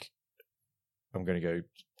like, I'm going to go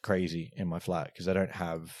crazy in my flat because I don't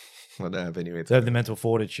have anyway. They have the mental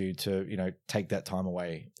fortitude to, take that time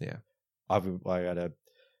away. Yeah. I had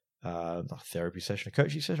a therapy session, a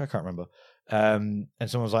coaching session, I can't remember. And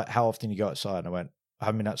someone was like, how often do you go outside? And I went, I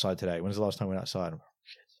haven't been outside today. When's the last time I went outside?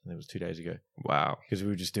 And it was 2 days ago. Wow. Because we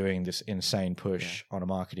were just doing this insane push on a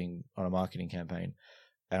marketing campaign.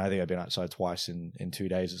 And I think I've been outside twice in 2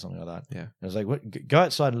 days or something like that. Yeah. And I was like, what? Go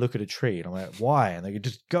outside and look at a tree. And I'm like, why? And they could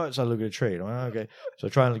just go outside and look at a tree. And I'm like, okay. So I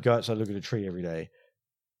try and go outside and look at a tree every day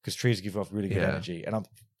because trees give off really good energy. And I'm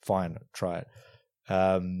fine, try it.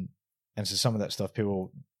 And so some of that stuff,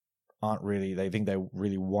 people aren't really, they think they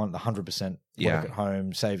really want the 100% work at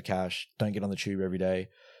home, save cash, don't get on the tube every day.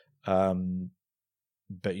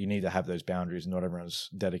 But you need to have those boundaries. Not everyone's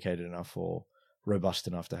dedicated enough or robust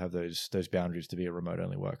enough to have those boundaries to be a remote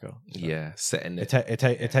only worker. So setting it.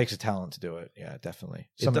 It takes a talent to do it. Yeah, definitely.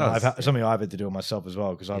 Something I've had to do it myself as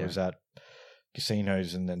well because I was at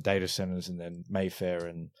casinos and then data centers and then Mayfair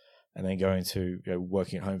and then going to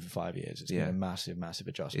working at home for 5 years. It's been a massive, massive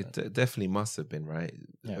adjustment. It definitely must have been, right?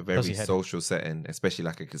 Yeah, a very social setting, especially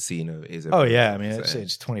like a casino is. I mean,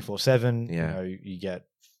 it's 24/7. You get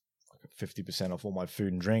 50% off all my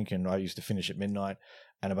food and drink, and I used to finish at midnight.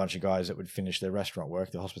 And a bunch of guys that would finish their restaurant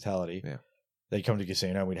work, their hospitality, they'd come to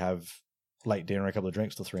casino and we'd have late dinner, a couple of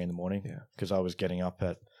drinks till 3 a.m. because I was getting up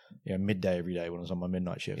at midday every day when I was on my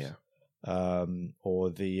midnight shifts.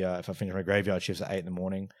 Or if I finished my graveyard shifts at 8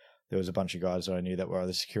 a.m, there was a bunch of guys that I knew that were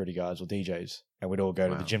either security guards or DJs, and we'd all go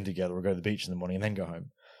to the gym together or go to the beach in the morning and then go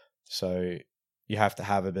home. So you have to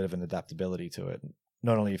have a bit of an adaptability to it.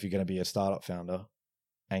 Not only if you're going to be a startup founder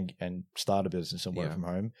and start a business and work from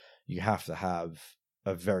home, you have to have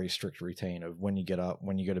a very strict routine of when you get up,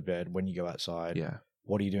 when you go to bed, when you go outside.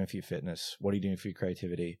 What are you doing for your fitness? What are you doing for your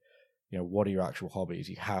creativity? What are your actual hobbies?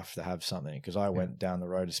 You have to have something, because I went down the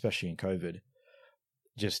road, especially in COVID,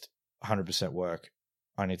 just 100% work.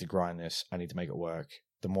 I need to grind this. I need to make it work.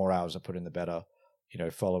 The more hours I put in, the better.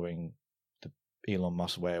 Following the Elon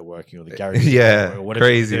Musk way of working or the Gary or whatever.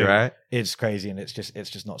 Crazy, right? It's crazy, and it's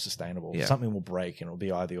just not sustainable. Something will break, and it'll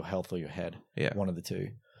be either your health or your head. One of the two.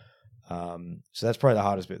 So that's probably the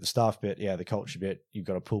hardest bit. The staff bit, the culture bit. You've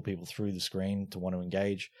got to pull people through the screen to want to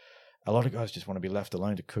engage. A lot of guys just want to be left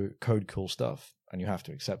alone to code cool stuff, and you have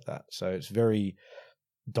to accept that. So it's very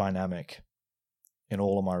dynamic in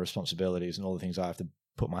all of my responsibilities and all the things I have to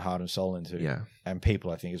put my heart and soul into. And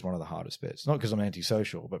people, I think, is one of the hardest bits. Not because I'm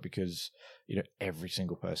antisocial, but because every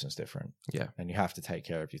single person's different. And you have to take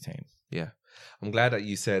care of your team. I'm glad that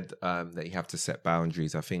you said that you have to set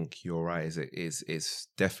boundaries. I think you're right. It's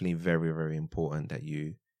definitely very, very important that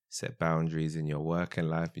you set boundaries in your working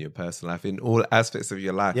life, in your personal life, in all aspects of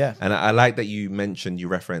your life. And I like that you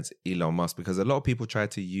referenced Elon Musk, because a lot of people try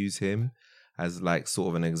to use him as like sort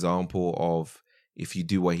of an example of, if you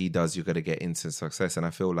do what he does, you're going to get instant success. And I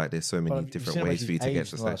feel like there's so many different ways for you to get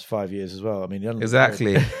success. The last 5 years as well. I mean,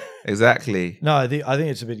 exactly. No, I think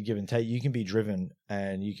it's a bit of give and take. You can be driven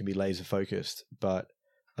and you can be laser focused, but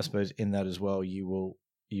I suppose in that as well, you will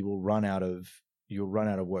run out of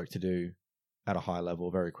work to do at a high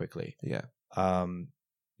level very quickly.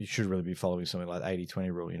 You should really be following something like the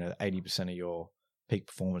 80-20 rule. 80% of your peak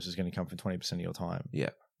performance is going to come from 20% of your time.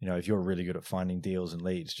 If you're really good at finding deals and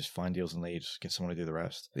leads, just find deals and leads, get someone to do the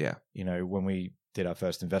rest. When we did our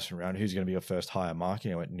first investment round, who's going to be your first hire?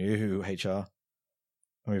 Marketing. I went, new HR.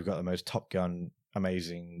 And we've got the most Top Gun,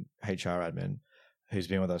 amazing HR admin who's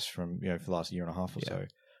been with us from, for the last year and a half or so.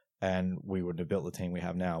 And we wouldn't have built the team we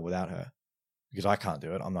have now without her, because I can't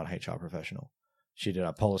do it. I'm not a HR professional. She did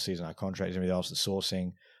our policies and our contracts, everything else, the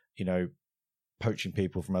sourcing, poaching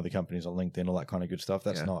people from other companies on LinkedIn, all that kind of good stuff.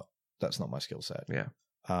 That's not my skill set.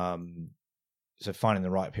 So finding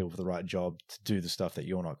the right people for the right job to do the stuff that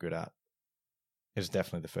you're not good at is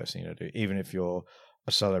definitely the first thing to do. Even if you're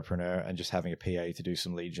a solopreneur and just having a PA to do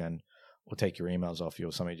some lead gen or take your emails off you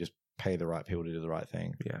or something, just pay the right people to do the right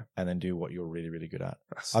thing. And then do what you're really, really good at.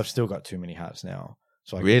 I've still got too many hats now.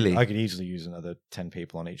 So I could easily use another 10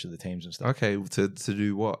 people on each of the teams and stuff. Okay, to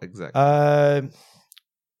do what exactly?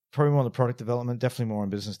 Probably more on the product development, definitely more on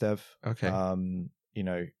business dev. Okay.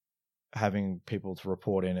 Having people to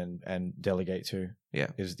report in and delegate to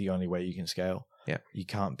is the only way you can scale. You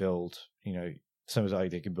can't build, some of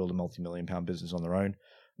they can build a multi-million-pound business on their own, and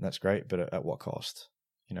that's great, but at what cost?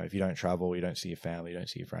 If you don't travel, you don't see your family, you don't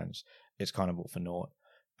see your friends, it's kind of all for naught.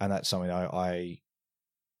 And that's something I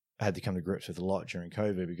had to come to grips with a lot during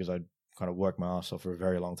COVID, because I'd kind of worked my ass off for a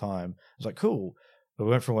very long time. I was like, cool. But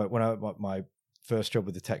we went from my first job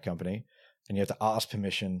with the tech company, and you had to ask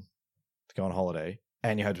permission to go on holiday,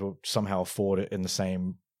 and you had to somehow afford it in the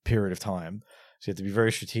same period of time. So you have to be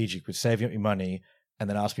very strategic with saving up your money and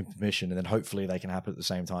then asking permission, and then hopefully they can happen at the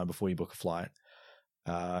same time before you book a flight.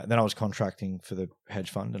 And then I was contracting for the hedge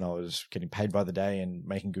fund, and I was getting paid by the day and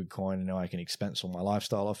making good coin, and now I can expense all my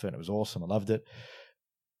lifestyle off it. And it was awesome. I loved it.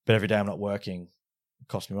 But every day I'm not working, it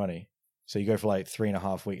cost me money. So you go for like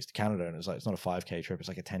 3.5 weeks to Canada, and it's like, it's not a 5K trip, it's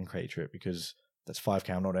like a 10K trip, because that's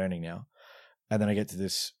 5K I'm not earning now. And then I get to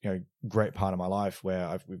this, great part of my life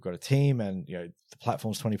where we've got a team, and the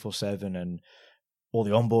platform's 24/7, and all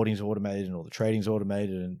the onboarding's automated, and all the trading's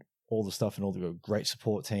automated, and all the stuff, and all the great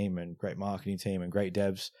support team, and great marketing team, and great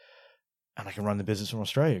devs. And I can run the business from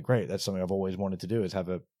Australia. Great. That's something I've always wanted to do, is have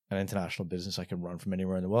an international business I can run from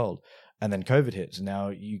anywhere in the world. And then COVID hits, and now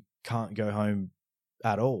you can't go home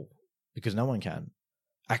at all, because no one can.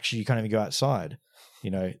 Actually, you can't even go outside.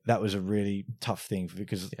 That was a really tough thing,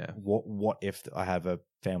 because what if I have a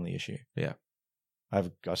family issue? Yeah. I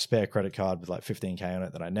have a spare credit card with like 15K on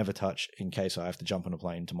it that I never touch in case I have to jump on a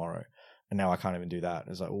plane tomorrow. And now I can't even do that.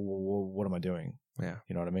 It's like, what am I doing? Yeah.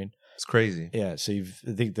 You know what I mean? It's crazy. Yeah. So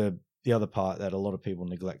I think the other part that a lot of people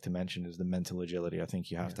neglect to mention is the mental agility I think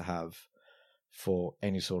you have to have for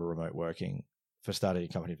any sort of remote working, for starting a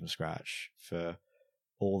company from scratch, for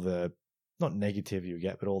all the, not negativity you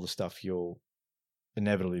get, but all the stuff you'll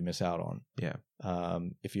inevitably miss out on. Yeah.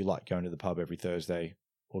 If you like going to the pub every Thursday,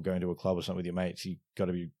 or going to a club or something with your mates, you got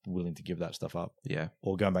to be willing to give that stuff up. Yeah.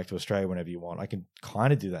 Or going back to Australia whenever you want. I can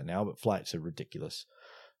kind of do that now, but flights are ridiculous.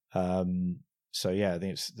 So yeah, I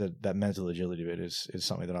think it's that mental agility of it is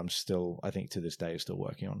something that I'm still, I think to this day, still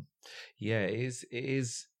working on. Yeah, it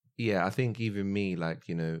is. Yeah, I think even me, like,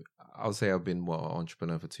 I'll say I've been an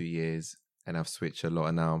entrepreneur for 2 years, and I've switched a lot,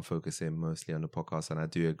 and now I'm focusing mostly on the podcast. And I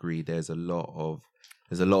do agree, there's a lot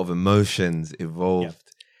of emotions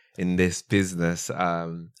involved in this business.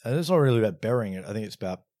 And it's not really about burying it. I think it's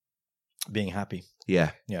about being happy.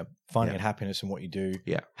 Yeah. Finding happiness in what you do.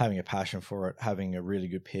 Yeah. Having a passion for it. Having a really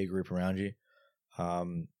good peer group around you.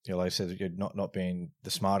 Like I said, you're not being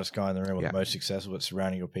the smartest guy in the room or the most successful, but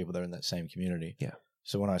surrounding your people that are in that same community. Yeah.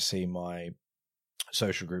 So when I see my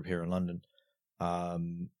social group here in London,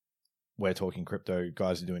 we're talking crypto,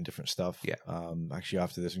 guys are doing different stuff. Yeah. Actually,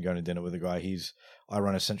 after this, I'm going to dinner with a guy. I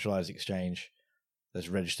run a centralized exchange that's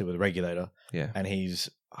registered with a regulator. Yeah. And he's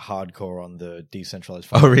hardcore on the decentralized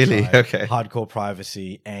finance. Oh, really? Side, okay. Hardcore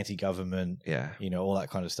privacy, anti-government. Yeah. All that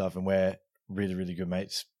kind of stuff. And we're really, really good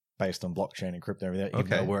mates based on blockchain and crypto and everything. Even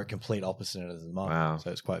though we're a complete opposite of the market. Wow.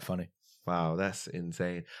 So it's quite funny. Wow, that's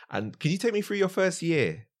insane. And can you take me through your first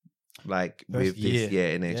year? Like this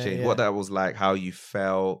year in exchange? Yeah. What that was like, how you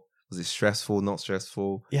felt? Was it stressful, not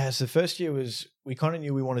stressful? Yeah, so the first year we kind of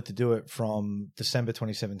knew we wanted to do it from December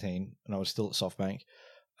 2017, and I was still at SoftBank.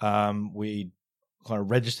 We kind of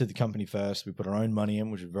registered the company first. We put our own money in,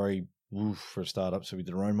 which was very woof for a startup. So we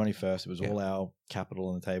did our own money first. It was all our capital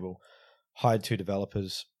on the table. Hired 2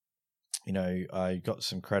 developers. I got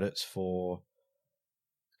some credits for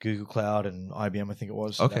Google Cloud and IBM, I think it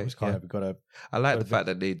was. So okay. That was kind of, I like the fact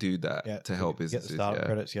that they do that to help businesses. Get the startup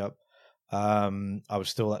credits, yep. I was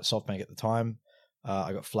still at SoftBank at the time.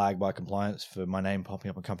 I got flagged by compliance for my name popping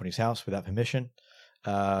up on company's house without permission.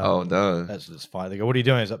 Oh no, that's fine. They go, "What are you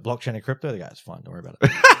doing? Is that blockchain and crypto?" They go, "It's fine. Don't worry about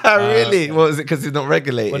it." Really? What was it? Because it's not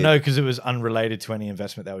regulated? Well, no, because it was unrelated to any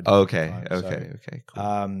investment they were doing. Okay.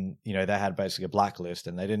 Cool. They had basically a blacklist,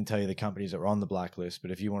 and they didn't tell you the companies that were on the blacklist. But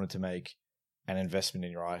if you wanted to make an investment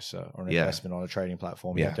in your ISA or an investment on a trading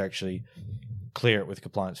platform, you have to actually clear it with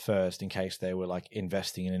compliance first in case they were like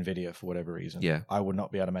investing in NVIDIA for whatever reason. Yeah. I would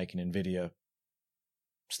not be able to make an NVIDIA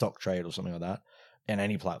stock trade or something like that in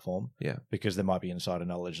any platform. Yeah. Because there might be insider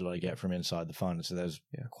knowledge that I get from inside the fund. So there's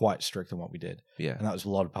quite strict on what we did. Yeah. And that was a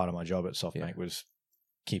lot of part of my job at SoftBank was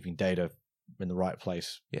keeping data in the right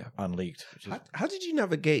place, unleaked. How did you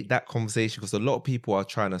navigate that conversation? Because a lot of people are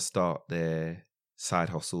trying to start their side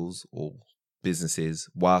hustles or businesses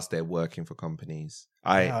whilst they're working for companies.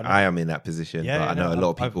 I am in that position, but I know a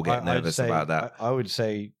lot of people get nervous about that. I would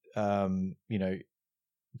say,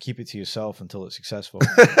 keep it to yourself until it's successul.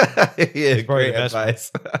 Yeah, great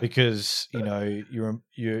advice. Because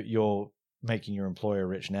you're making your employer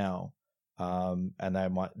rich now, and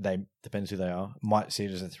they depends who they are, might see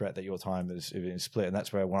it as a threat that your time is split. And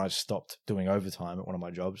that's where when I stopped doing overtime at one of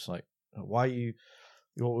my jobs, like, why are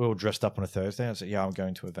you're all dressed up on a Thursday? I said, yeah, I'm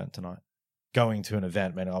going to an event tonight. Going to an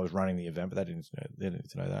event, meaning I was running the event, but they didn't need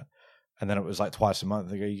to know that. And then it was like twice a month.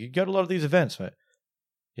 They go, you go to a lot of these events, mate.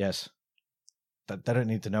 Yes. That they don't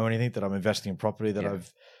need to know anything, that I'm investing in property, that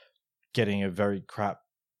I've getting a very crap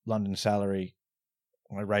London salary.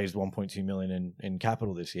 I raised 1.2 million in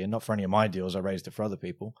capital this year, not for any of my deals. I raised it for other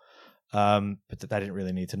people. But that they didn't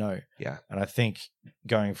really need to know. Yeah. And I think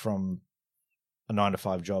going from a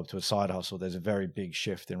 9-to-5 job to a side hustle, there's a very big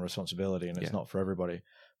shift in responsibility, and it's not for everybody.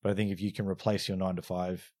 But I think if you can replace your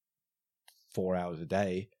 9-to-5 4 hours a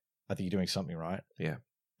day, I think you're doing something right. Yeah.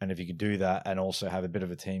 And if you can do that and also have a bit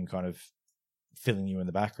of a team kind of filling you in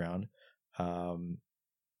the background,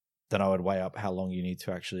 then I would weigh up how long you need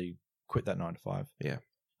to actually quit that 9-to-5.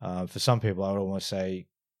 Yeah. For some people, I would almost say,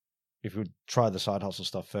 if you would try the side hustle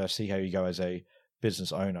stuff first, see how you go as a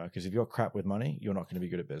business owner. Because if you're crap with money, you're not going to be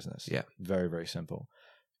good at business. Yeah. Very, very simple.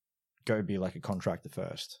 Go be like a contractor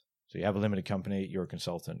first. So you have a limited company, you're a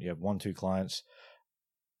consultant. You have 1-2 clients.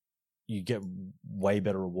 You get way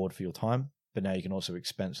better reward for your time, but now you can also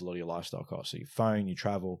expense a lot of your lifestyle costs. So your phone, you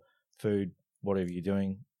travel, food, whatever you're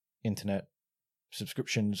doing, internet,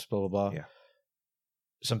 subscriptions, blah, blah, blah. Yeah.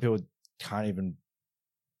 Some people can't even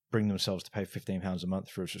bring themselves to pay £15 a month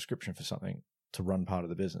for a subscription for something to run part of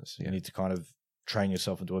the business. You need to kind of train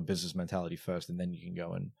yourself into a business mentality first, and then you can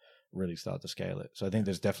go and really start to scale it. So I think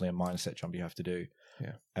there's definitely a mindset jump you have to do.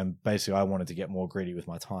 Yeah. And basically I wanted to get more greedy with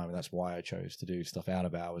my time, and that's why I chose to do stuff out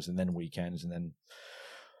of hours and then weekends. And then,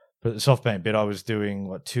 but the SoftBank bit, I was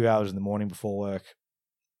doing 2 hours in the morning before work.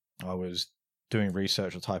 I was doing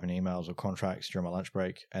research or typing emails or contracts during my lunch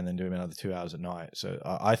break, and then doing another 2 hours at night. So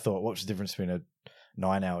I thought, what's the difference between a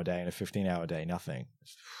 9-hour day and a 15-hour day? Nothing.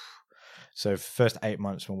 So first 8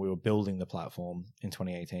 months when we were building the platform in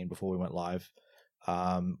 2018, before we went live,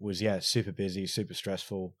 was super busy, super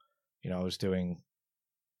stressful. I was doing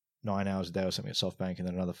 9 hours a day or something at SoftBank, and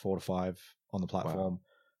then another 4 to 5 on the platform.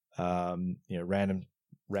 Wow.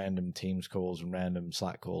 Random Teams calls and random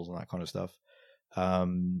Slack calls and that kind of stuff.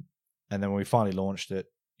 And then when we finally launched it,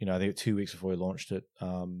 I think 2 weeks before we launched it,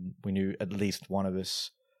 we knew at least one of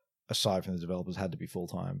us, aside from the developers, had to be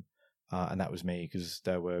full-time. And that was me, because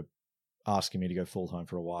they were asking me to go full-time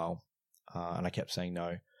for a while. And I kept saying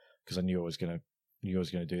no, because I knew I was going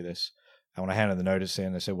to do this. And when I handed the notice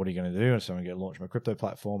in, they said, what are you going to do? And so I'm going to launch my crypto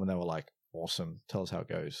platform. And they were like, awesome. Tell us how it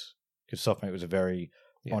goes. Because SoftBank was a very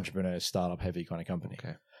entrepreneur, startup heavy kind of company.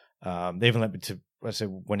 Okay. They even let me I said,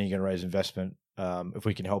 when are you going to raise investment? If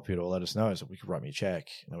we can help you at all, let us know. So we could write me a check.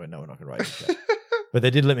 And I went, no, we're not going to write you a check. But they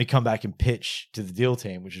did let me come back and pitch to the deal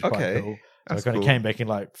team, which is quite cool. So I kind of came back in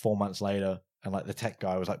 4 months later, and the tech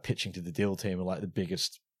guy was pitching to the deal team in the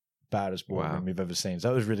biggest, baddest boardroom we've ever seen. So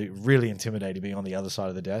that was really, really intimidating, being on the other side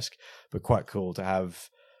of the desk, but quite cool to have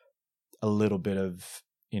a little bit of,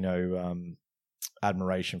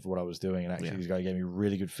 admiration for what I was doing. And actually these guys gave me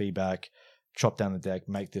really good feedback, chopped down the deck,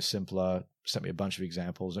 make this simpler, sent me a bunch of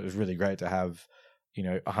examples. It was really great to have,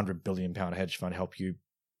 £100 billion hedge fund help you,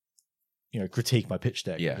 critique my pitch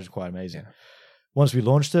deck, which was quite amazing. Yeah. Once we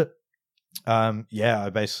launched it, I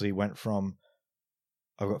basically went from,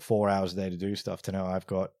 I've got 4 hours a day to do stuff, to now I've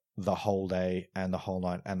got the whole day and the whole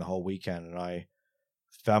night and the whole weekend. And I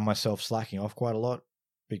found myself slacking off quite a lot,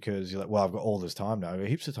 because you're like, well, I've got all this time now. I've got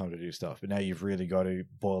heaps of time to do stuff. But now you've really got to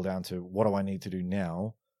boil down to, what do I need to do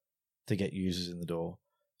now to get users in the door,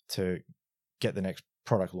 to get the next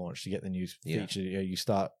product launch, to get the new feature. You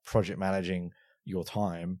start project managing your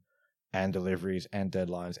time and deliveries and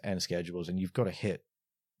deadlines and schedules, and you've got to hit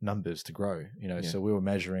numbers to grow. So we were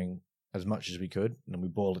measuring as much as we could, and we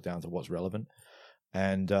boiled it down to what's relevant.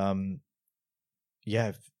 And filling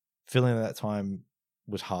that time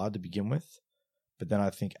was hard to begin with, but then I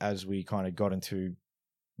think as we kind of got into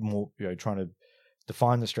more, trying to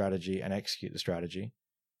define the strategy and execute the strategy,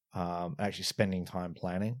 actually spending time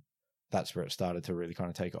planning, that's where it started to really kind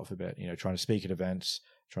of take off a bit. Trying to speak at events,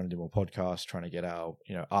 trying to do more podcasts, trying to get our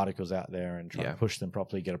articles out there and trying to push them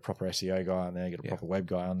properly, get a proper SEO guy on there, get a proper web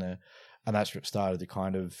guy on there. And that's where it started to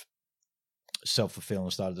kind of self-fulfill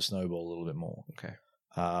and started to snowball a little bit more. Okay.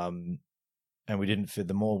 And we didn't fit.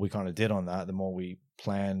 The more we kind of did on that, the more we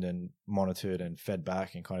planned and monitored and fed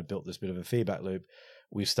back and kind of built this bit of a feedback loop,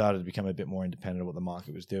 we started to become a bit more independent of what the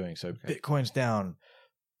market was doing. So Bitcoin's down,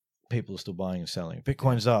 people are still buying and selling.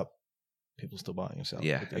 Bitcoin's up, people are still buying and selling.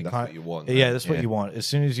 Yeah, and that's what you want. Yeah, that's what you want. As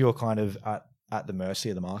soon as you're kind of at the mercy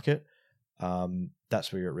of the market,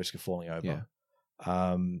 that's where you're at risk of falling over. Yeah.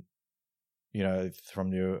 From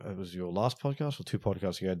it was your last podcast or 2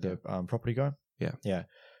 podcasts you had, the property guy? Yeah. Yeah.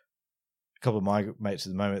 A couple of my mates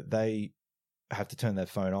at the moment, they have to turn their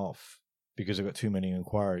phone off because they've got too many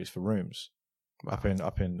inquiries for rooms up in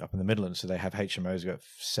the Midlands. So they have HMOs, they've got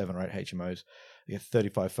 7 or 8 HMOs. They get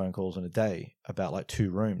 35 phone calls in a day about 2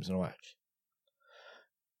 rooms. And I'm like,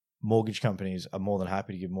 mortgage companies are more than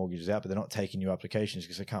happy to give mortgages out, but they're not taking new applications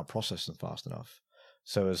because they can't process them fast enough.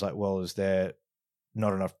 So it's like, well, is there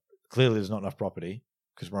not enough? Clearly, there's not enough property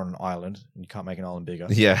because we're on an island and you can't make an island bigger.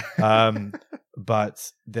 Yeah.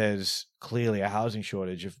 But there's clearly a housing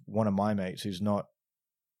shortage. Of one of my mates who's not,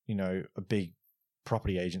 a big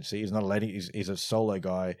property agency, he's not a lady, he's a solo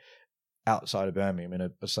guy outside of Birmingham,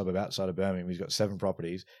 in a suburb outside of Birmingham. He's got 7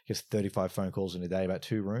 properties. He gets 35 phone calls in a day about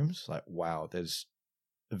 2 rooms. Like, wow, there's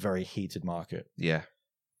a very heated market. Yeah.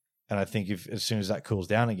 And I think as soon as that cools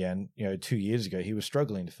down again, 2 years ago, he was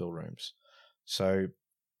struggling to fill rooms. So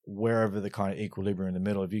wherever the kind of equilibrium in the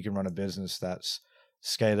middle, if you can run a business that's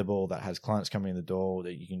scalable, that has clients coming in the door,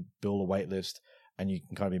 that you can build a wait list and you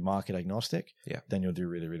can kind of be market agnostic, then you'll do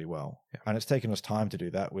really, really well. Yeah. And it's taken us time to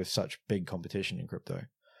do that with such big competition in crypto.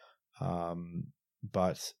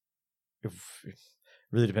 But it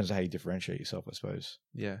really depends on how you differentiate yourself, I suppose.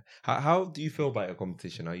 Yeah. How do you feel about your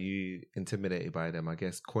competition? Are you intimidated by them? I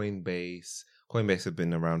guess Coinbase have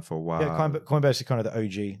been around for a while. Yeah, Coinbase is kind of the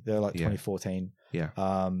OG. They're like 2014. Yeah.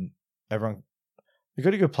 They've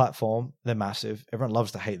got a good platform. They're massive. Everyone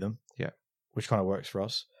loves to hate them. Yeah. Which kind of works for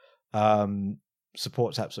us.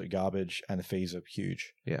 Support's absolute garbage and the fees are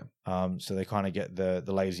huge. Yeah. So they kind of get the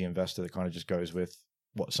lazy investor that kind of just goes with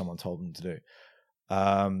what someone told them to do.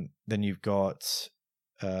 Then you've got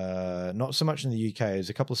not so much in the UK. There's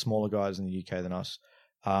a couple of smaller guys in the UK than us.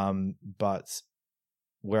 But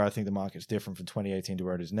where I think the market's different from 2018 to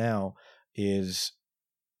where it is now is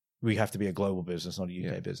we have to be a global business, not a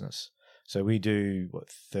UK business. So we do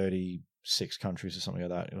 36 countries or something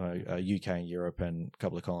like that, UK and Europe and a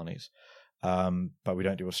couple of colonies. But we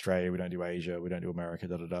don't do Australia, we don't do Asia, we don't do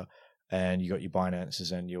America, And you got your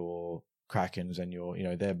Binances and your Krakens and your,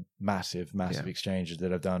 they're massive exchanges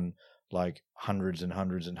that have done like hundreds and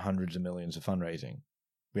hundreds and hundreds of millions of fundraising.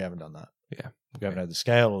 We haven't done that. Yeah. We haven't had the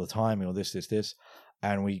scale or the timing or this.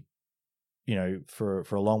 And we, for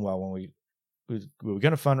a long while when we were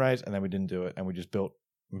going to fundraise and then we didn't do it and we just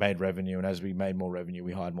made revenue. And as we made more revenue,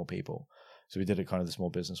 we hired more people. So we did it kind of the small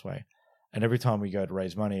business way. And every time we go to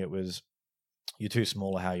raise money, it was, you're too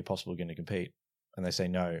small, how are you possibly going to compete? And they say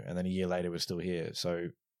no. And then a year later, we're still here. So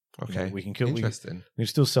okay, we can kill. Interesting. We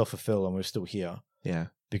still self-fulfill and we're still here. Yeah.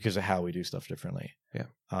 Because of how we do stuff differently.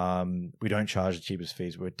 Yeah. We don't charge the cheapest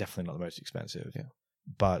fees. We're definitely not the most expensive. Yeah.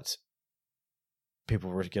 But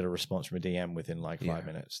people get a response from a DM within like 5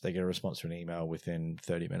 minutes. They get a response from an email within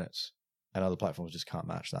 30 minutes. And other platforms just can't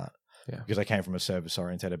match that. Yeah. Because I came from a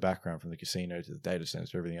service-oriented background, from the casino to the data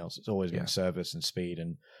centers to everything else. It's always been service and speed.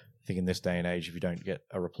 And I think in this day and age, if you don't get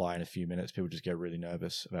a reply in a few minutes, people just get really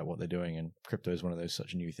nervous about what they're doing. And crypto is one of those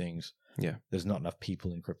such new things. Yeah. There's not enough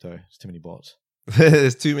people in crypto. There's too many bots.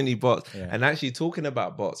 There's too many bots. Yeah. And actually talking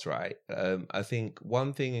about bots, right? I think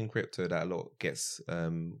one thing in crypto that a lot gets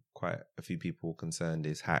quite a few people concerned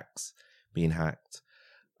is being hacked.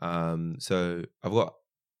 So I've got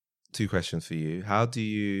 2 questions for you. How do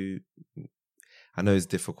you, I know it's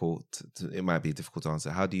difficult, it might be difficult to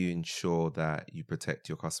answer. How do you ensure that you protect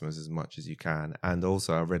your customers as much as you can? And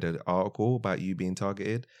also I read an article about you being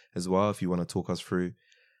targeted as well. If you want to talk us through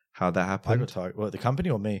how that happened. I got targeted. What, the company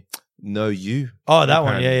or me? No, you. Oh, that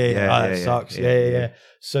one. Yeah. That sucks. Yeah.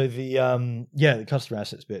 So the customer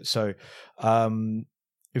assets bit. So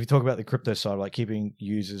if you talk about the crypto side, like keeping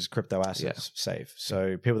users' crypto assets safe.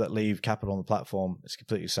 So people that leave capital on the platform, it's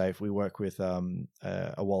completely safe. We work with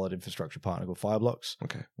a wallet infrastructure partner called Fireblocks.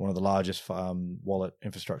 Okay. One of the largest wallet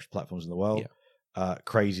infrastructure platforms in the world. Yeah.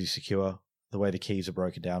 Crazy secure. The way the keys are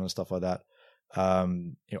broken down and stuff like that.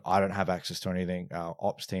 I don't have access to anything. Our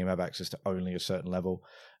ops team have access to only a certain level.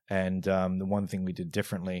 And the one thing we did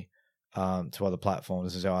differently to other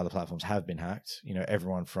platforms is how other platforms have been hacked.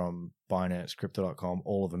 Everyone from Binance, Crypto.com,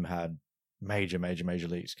 all of them had major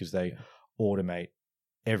leaks because they automate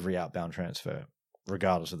every outbound transfer,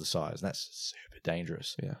 regardless of the size. And that's super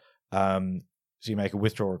dangerous. Yeah. So you make a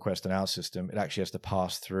withdrawal request in our system, it actually has to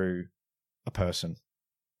pass through a person.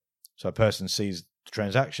 So a person sees the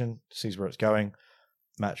transaction, sees where it's going,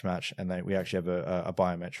 match, and then we actually have a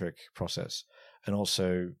biometric process. And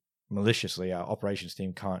also, maliciously, our operations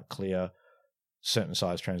team can't clear certain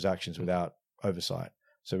size transactions without oversight.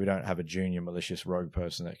 So we don't have a junior malicious rogue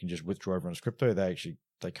person that can just withdraw everyone's crypto.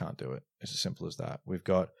 They can't do it. It's as simple as that. We've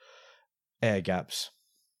got air gaps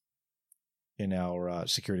in our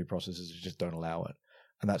security processes that just don't allow it.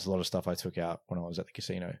 And that's a lot of stuff I took out when I was at the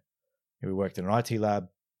casino. We worked in an IT lab.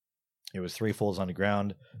 It was 3 floors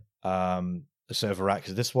underground. The server racks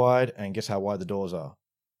are this wide, and guess how wide the doors are?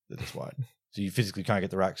 They're this wide. So you physically can't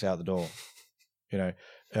get the racks out the door. You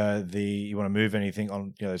want to move anything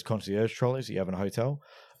on those concierge trolleys that you have in a hotel.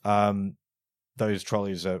 those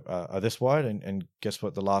trolleys are this wide, and guess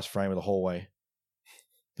what? The last frame of the hallway,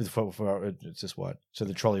 it's this wide. So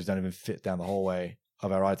the trolleys don't even fit down the hallway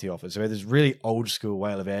of our IT office. So we had this really old school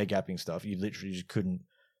way of air gapping stuff. You literally just couldn't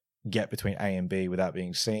get between A and B without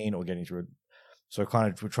being seen or getting through. So I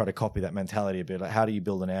kind of try to copy that mentality a bit. Like, how do you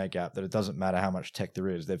build an air gap that it doesn't matter how much tech there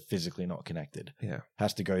is, they're physically not connected. Yeah. It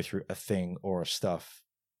has to go through a thing or a stuff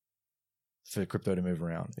for crypto to move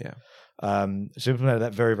around. Yeah. So implemented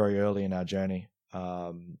that very, very early in our journey.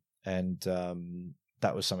 That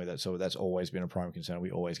was something that's always been a prime concern.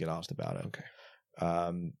 We always get asked about it. Okay.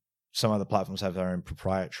 Some other platforms have their own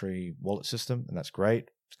proprietary wallet system, and that's great.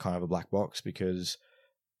 It's kind of a black box, because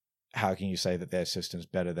how can you say that their system's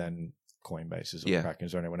better than Coinbase's or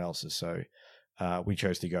Kraken's or anyone else's? So we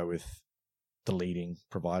chose to go with the leading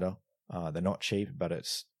provider. They're not cheap, but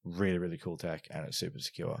it's really, really cool tech, and it's super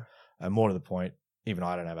secure. And more to the point, even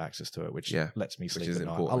I don't have access to it, which lets me sleep at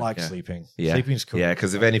night. I like sleeping. Yeah. Sleeping's cool. Yeah,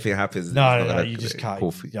 because if anything happens, no, you just can't.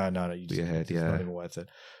 You just your head. it's not even worth it.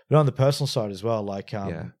 But on the personal side as well, like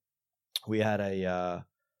we had a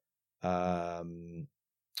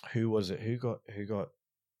who was it? Who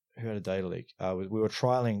had a data leak? We were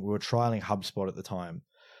trialing HubSpot at the time.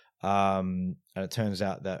 And it turns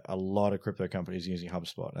out that a lot of crypto companies are using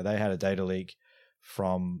HubSpot. Now, they had a data leak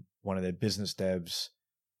from one of their business devs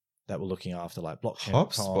that were looking after like blockchain.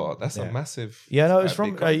 HubSpot, that's a massive it was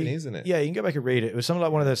from company, isn't it? Yeah, you can go back and read it. It was something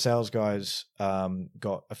like one of their sales guys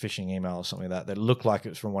got a phishing email or something like that looked like it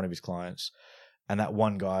was from one of his clients. And that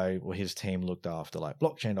one guy, or his team, looked after like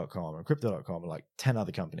blockchain.com and crypto.com and like 10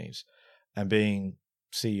 other companies. And being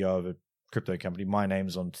CEO of a crypto company, my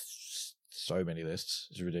name's on so many lists.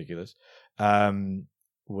 It's ridiculous. We got an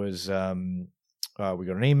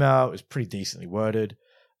email. It was pretty decently worded.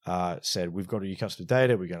 Said, we've got all your customer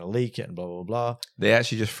data. We're going to leak it and blah, blah, blah. They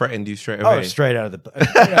actually just threatened you straight away. Oh, straight out of the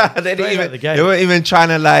gate. They weren't even trying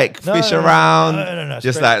to like fish around. No.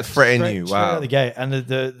 Just like threaten you. Straight Wow. out of the gate. And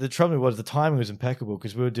the trouble was the timing was impeccable,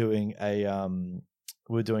 because we were doing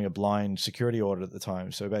a blind security audit at the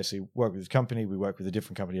time. So basically, work with this company. We work with a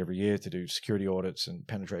different company every year to do security audits and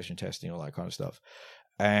penetration testing, all that kind of stuff.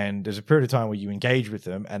 And there's a period of time where you engage with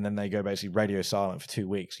them, and then they go basically radio silent for 2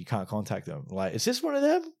 weeks. You can't contact them. Like, is this one of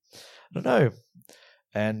them? I don't know.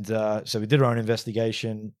 And so we did our own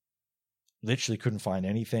investigation. Literally couldn't find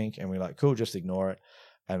anything, and we're like, cool, just ignore it.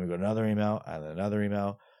 And we got another email, and then another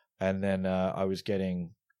email, and then I was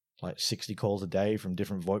getting like 60 calls a day from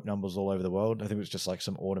different VoIP numbers all over the world. I think it was just like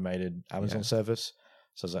some automated Amazon service.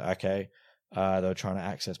 So I was like, okay. They were trying to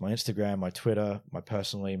access my Instagram, my Twitter, my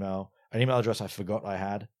personal email, an email address I forgot I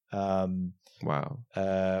had. Wow.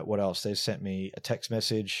 What else? They sent me a text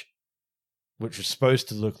message, which was supposed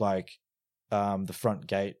to look like the front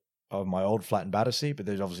gate of my old flat in Battersea, but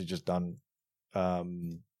they'd obviously just done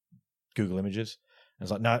Google Images. And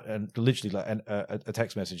it's like, no, and literally like a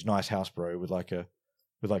text message, nice house, bro, with like a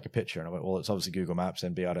picture. And I went, well, it's obviously Google Maps,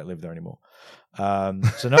 and I don't live there anymore.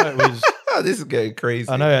 So no, it was. This is getting crazy.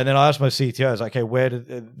 I know. And then I asked my CTO, I was like, okay, where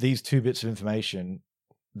did these 2 bits of information,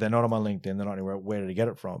 they're not on my LinkedIn, they're not anywhere, where did he get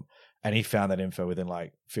it from? And he found that info within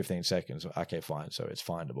like 15 seconds. Okay, fine. So it's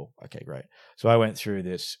findable. Okay, great. So I went through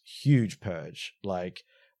this huge purge, like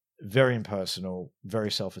very impersonal, very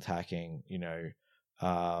self-attacking,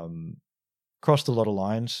 crossed a lot of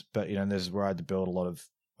lines, but, and this is where I had to build a lot of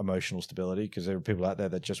emotional stability, because there are people out there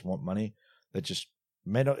that just want money, that just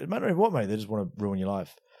might not even want money. They just want to ruin your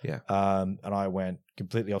life. Yeah. And I went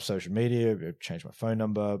completely off social media, changed my phone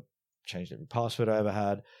number, changed every password I ever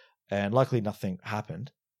had. And luckily nothing happened.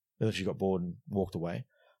 I literally got bored and walked away.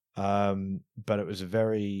 But it was a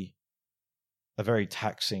very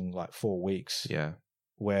taxing like 4 weeks. Yeah.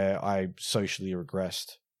 Where I socially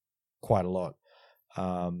regressed quite a lot.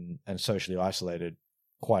 And socially isolated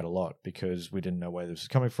quite a lot, because we didn't know where this was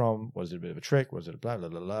coming from. Was it a bit of a trick? Was it a blah, blah,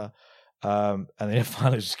 blah, blah? And then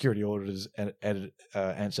finally security auditors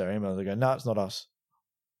answer our email. They go, no, it's not us.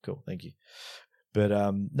 Cool, thank you. But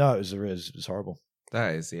no, it was horrible.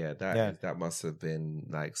 That must have been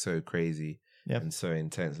like so crazy and so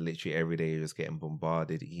intense. Literally every day you're just getting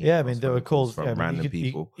bombarded. Yeah, I mean, there were calls from random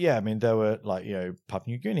people. There were like, Papua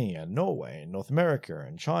New Guinea and Norway and North America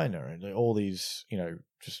and China and all these,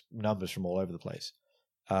 just numbers from all over the place.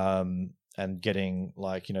 And getting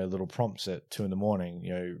like, little prompts at 2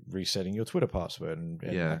 a.m, resetting your Twitter password and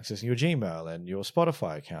accessing your Gmail and your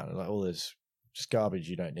Spotify account, and like all this just garbage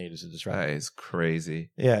you don't need as a distraction. That is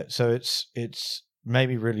crazy. Yeah. So it's made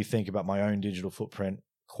me really think about my own digital footprint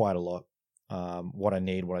quite a lot. What I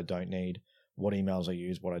need, what I don't need, what emails I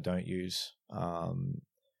use, what I don't use,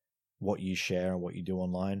 what you share and what you do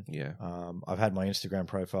online. Yeah. I've had my Instagram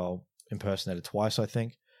profile impersonated twice, I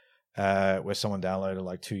think. where someone downloaded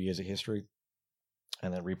like 2 years of history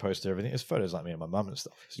and then reposted everything. It's photos like me and my mum and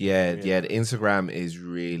stuff. Yeah. The Instagram is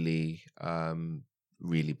really,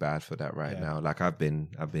 really bad for that now. Like I've been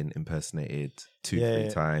impersonated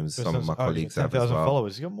 2-3 times. Some of my colleagues have as well.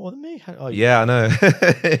 Followers. You got more than me. I know.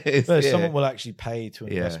 But someone will actually pay to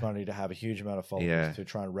invest money to have a huge amount of followers to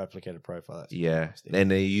try and replicate a profile. That's nasty. And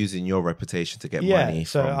they're using your reputation to get money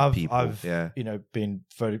from people. I've been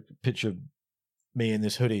picture me in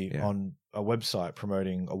this hoodie on a website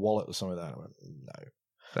promoting a wallet or something like that. I went, no,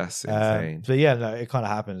 that's insane. But it kind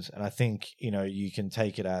of happens, and I think you can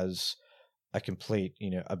take it as a complete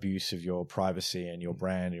abuse of your privacy and your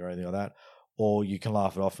brand or anything like that, or you can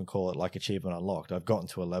laugh it off and call it like achievement unlocked. I've gotten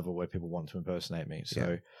to a level where people want to impersonate me,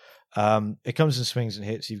 so it comes in swings and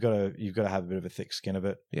hits. You've got to have a bit of a thick skin of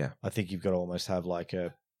it. I think you've got to almost have like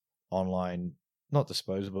a online, not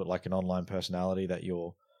disposable, but like an online personality that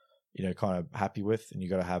you're kind of happy with, and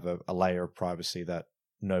you've got to have a layer of privacy that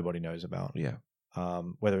nobody knows about.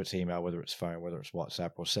 Whether it's email, whether it's phone, whether it's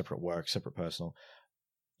WhatsApp, or separate work, separate personal,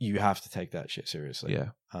 you have to take that shit seriously.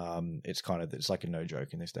 It's like a no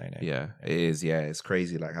joke in this day and age. It is. It's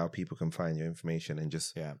crazy like how people can find your information and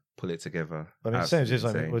just pull it together. I mean, same as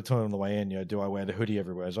like we're talking on the way in. Do I wear the hoodie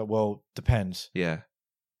everywhere? It's like, well, depends.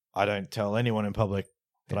 I don't tell anyone in public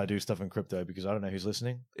that I do stuff in crypto because I don't know who's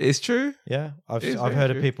listening. It's true. I've heard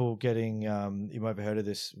of people getting. You might have heard of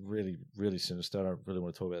this really, really sinister. I don't really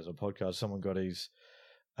want to talk about this on a podcast. Someone got his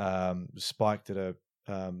spiked at a.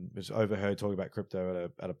 Was overheard talking about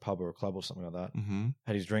crypto at a pub or a club or something like that.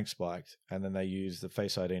 Had his drink spiked, and then they used the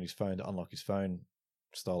Face ID in his phone to unlock his phone.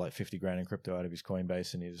 Stole like 50 grand in crypto out of his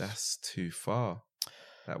Coinbase and his. That's too far.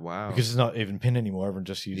 Wow. Because it's not even pinned anymore. Everyone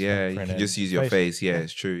just uses. You can just use your face.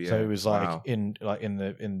 It's true. So it was like in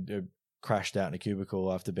the crashed out in a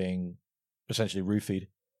cubicle after being essentially roofied,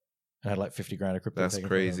 and had like 50 grand of crypto. That's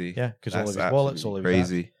crazy. Because all of his wallets, all of his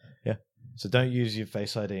crazy. So don't use your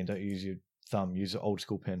Face ID and don't use your thumb. Use an old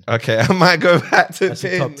school pin. Okay, I might go back to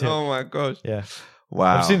pin. Oh my gosh.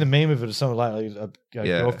 Wow. I've seen the meme of it. Of someone like a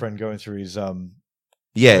girlfriend going through his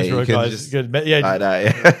you can just like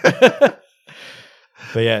that.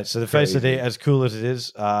 But so the Face ID, as cool as it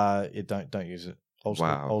is, don't use it.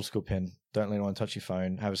 Old school pin. Don't let anyone touch your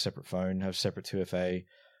phone. Have a separate phone. Have separate 2FA.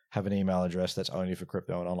 Have an email address that's only for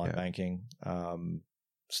crypto and online banking.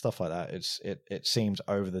 Stuff like that. It seems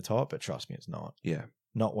over the top, but trust me, it's not.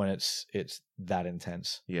 Not when it's that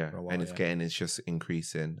intense. And it's just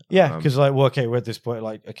increasing. Because we're at this point,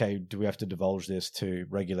 do we have to divulge this to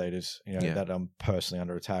regulators, that I'm personally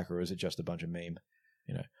under attack, or is it just a bunch of meme,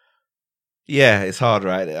 Yeah, it's hard,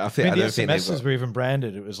 right? I don't think the SMSs were even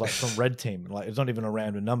branded. It was like from Red Team. Like it's not even a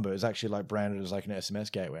random number. It's actually like branded as like an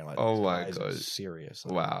SMS gateway. Like, oh my god, serious!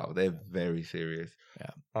 Like, wow, they're very serious.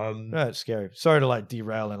 No, it's scary. Sorry to like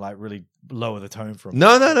derail and like really lower the tone from.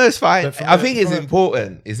 No, it's fine. I think it's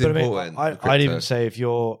important. It's important. I'd even say if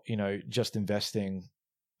you're just investing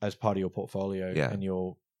as part of your portfolio and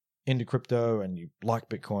you're into crypto and you like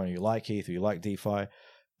Bitcoin, or you like ETH, or you like DeFi,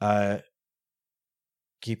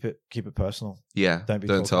 keep it personal. Don't be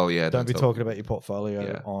talking about your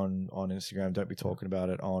portfolio on Instagram. Don't be talking about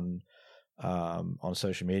it on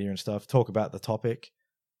social media and stuff. Talk about the topic.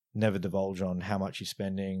 Never divulge on how much you're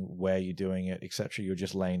spending, where you're doing it, etc. You're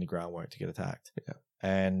just laying the groundwork to get attacked.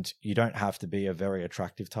 And you don't have to be a very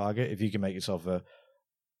attractive target. If you can make yourself an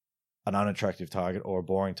unattractive target or a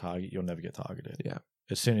boring target, you'll never get targeted.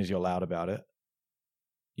 As soon as you're loud about it,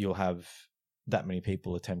 you'll have that many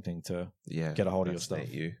people attempting to get a hold of your stuff.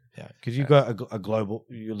 Because you've got a global.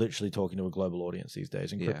 You're literally talking to a global audience these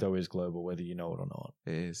days, and crypto is global, whether you know it or not.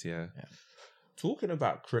 It is, Talking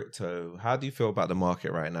about crypto, how do you feel about the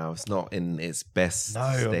market right now? It's not in its best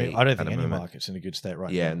state. I don't think any market's in a good state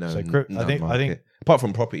right now. I think apart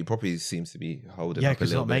from property seems to be holding up a little bit.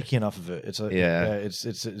 because it's not making enough of it. It's a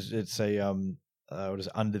what is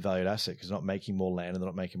it, undervalued asset because it's not making more land and they're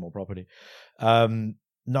not making more property.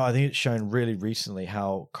 No, I think it's shown really recently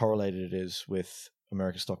how correlated it is with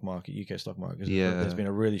American stock market, UK stock market. There's been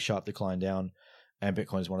a really sharp decline down, and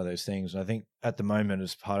Bitcoin is one of those things. And I think at the moment,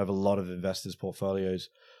 as part of a lot of investors' portfolios,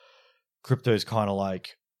 crypto is kind of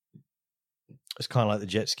like the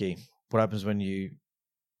jet ski. What happens when you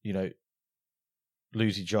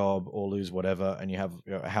lose your job or lose whatever, and you have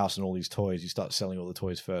a house and all these toys? You start selling all the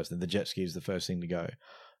toys first, and the jet ski is the first thing to go.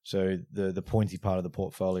 So the pointy part of the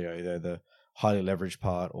portfolio, the highly leveraged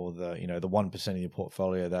part, or the 1% of your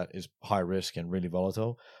portfolio that is high risk and really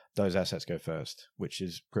volatile, those assets go first, which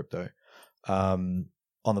is crypto. On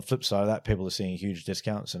the flip side of that, people are seeing huge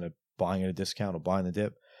discounts and are buying at a discount or buying the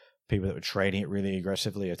dip. People that were trading it really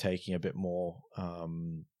aggressively are taking a bit more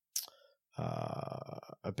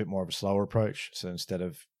a bit more of a slower approach. So instead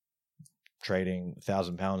of trading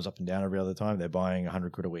 £1,000 up and down every other time, they're buying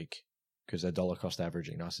 100 quid a week because they're dollar cost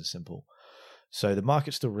averaging, nice and simple. So the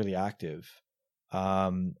market's still really active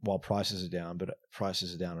while prices are down, but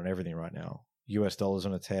prices are down on everything right now. US dollars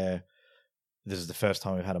on a tear. This is the first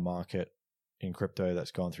time we've had a market in crypto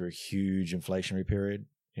that's gone through a huge inflationary period.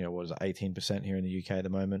 What is it, 18% here in the UK at the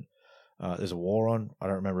moment? There's a war on. I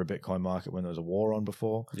don't remember a Bitcoin market when there was a war on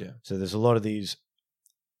before. Yeah. So there's a lot of these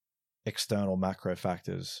external macro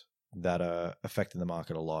factors that are affecting the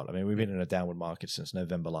market a lot. I mean, we've been in a downward market since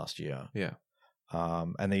November last year. Yeah.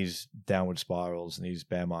 And these downward spirals and these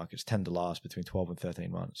bear markets tend to last between 12 and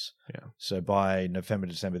 13 months. Yeah. So by November,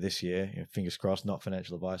 December this year, fingers crossed, not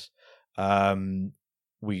financial advice,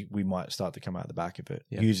 we might start to come out the back of it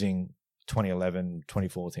using 2011,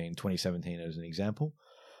 2014, 2017 as an example.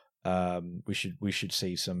 We should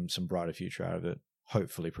see some brighter future out of it,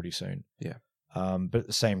 hopefully pretty soon. Yeah. But at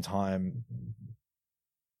the same time,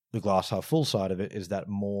 the glass half full side of it is that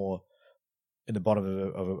more in the bottom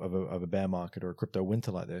of a bear market or a crypto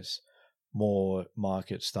winter like this, more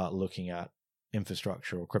markets start looking at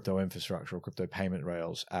infrastructure or crypto payment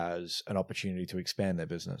rails as an opportunity to expand their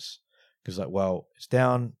business. Because it's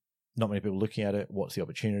down, not many people looking at it. What's the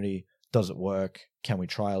opportunity? Does it work? Can we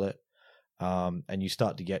trial it? And you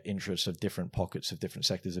start to get interests of different pockets of different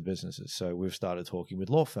sectors of businesses. So we've started talking with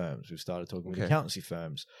law firms. We've started talking with accountancy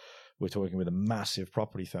firms. We're talking with a massive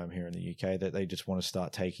property firm here in the UK that they just want to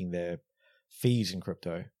start taking their fees in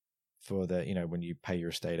crypto for when you pay your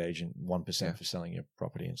estate agent 1% for selling your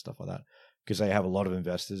property and stuff like that. Because they have a lot of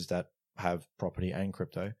investors that have property and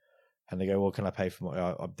crypto. And they go, well, can I pay for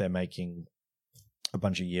my, they're making a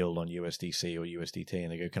bunch of yield on USDC or USDT.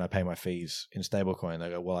 And they go, can I pay my fees in stablecoin? They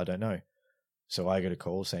go, well, I don't know. So I get a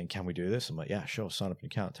call saying, can we do this? I'm like, yeah, sure. Sign up an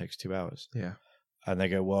account. It takes 2 hours. Yeah. And they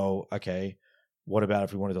go, well, okay, what about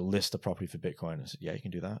if we wanted to list a property for Bitcoin? I said, yeah, you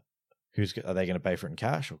can do that. Are they going to pay for it in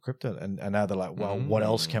cash or crypto? And now they're like, well, what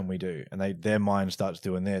else can we do? And their mind starts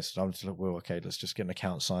doing this. And I'm just like, well, okay, let's just get an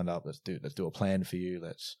account signed up. Let's do a plan for you.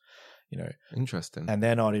 Let's, Interesting. And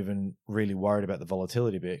they're not even really worried about the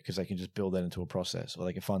volatility bit because they can just build that into a process, or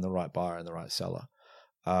they can find the right buyer and the right seller.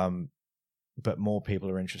 But more people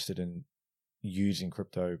are interested in using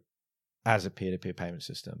crypto as a peer-to-peer payment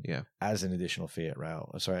system, as an additional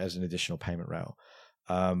as an additional payment rail,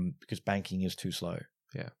 because banking is too slow.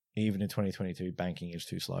 Yeah. Even in 2022, banking is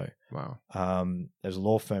too slow. Wow. There's a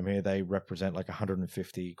law firm here. They represent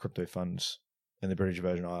 150 crypto funds in the British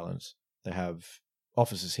Virgin Islands. They have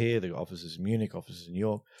offices here. They've got offices in Munich, offices in New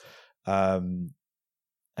York. And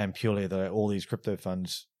purely all these crypto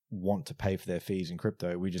funds want to pay for their fees in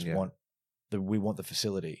crypto. We just want the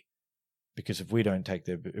facility, because if we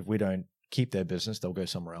don't keep their business, they'll go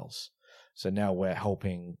somewhere else. So now we're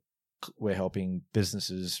helping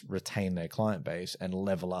businesses retain their client base and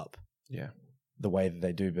level up the way that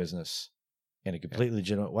they do business in a completely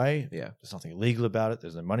legitimate way. Yeah. There's nothing illegal about it.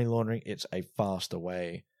 There's no money laundering. It's a faster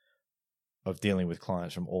way of dealing with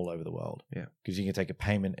clients from all over the world. Yeah. Because you can take a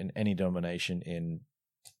payment in any denomination in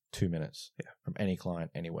 2 minutes from any client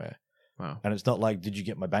anywhere. Wow. And it's not like, did you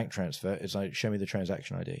get my bank transfer? It's like, show me the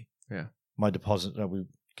transaction ID. Yeah. My deposit, we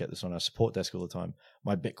get this on our support desk all the time.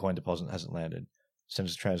 My Bitcoin deposit hasn't landed. Send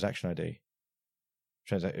us a transaction ID.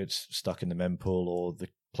 It's stuck in the mempool, or the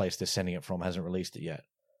place they're sending it from hasn't released it yet.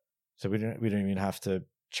 So we don't even have to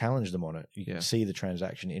challenge them on it. You can see the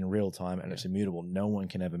transaction in real time, and it's immutable. No one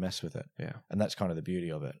can ever mess with it. Yeah. And that's kind of the beauty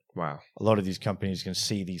of it. Wow. A lot of these companies can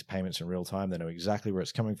see these payments in real time. They know exactly where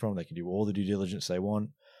it's coming from. They can do all the due diligence they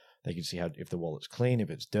want. They can see if the wallet's clean,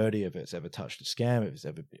 if it's dirty, if it's ever touched a scam, if it's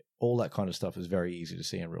ever, all that kind of stuff is very easy to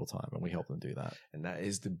see in real time, and we help them do that. And that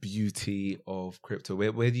is the beauty of crypto.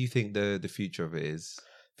 Where do you think the future of it is?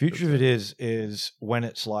 Future of it is when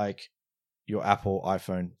it's like your Apple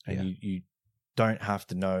iPhone, and you don't have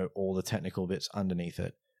to know all the technical bits underneath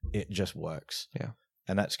it. It just works. Yeah.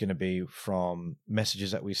 And that's going to be from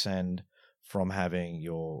messages that we send, from having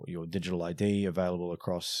your digital ID available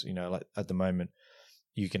across, like at the moment,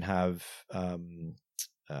 you can have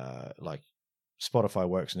like Spotify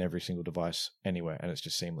works on every single device anywhere, and it's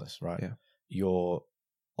just seamless, right? Yeah. Your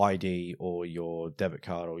ID or your debit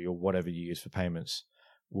card or your whatever you use for payments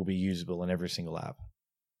will be usable in every single app,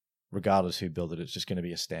 regardless who built it. It's just going to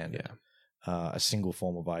be a standard. Yeah. A single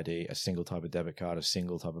form of ID, a single type of debit card, a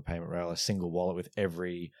single type of payment rail, a single wallet with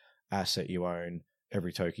every asset you own,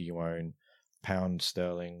 every token you own, pound,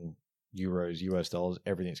 sterling, euros, US dollars,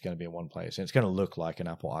 everything's going to be in one place. And it's going to look like an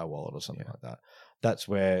Apple iWallet or something like that. That's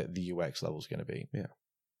where the UX level is going to be. Yeah.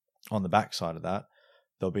 On the back side of that,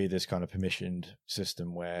 there'll be this kind of permissioned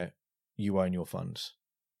system where you own your funds.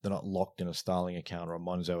 They're not locked in a Starling account or a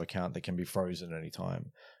Monzo account that can be frozen at any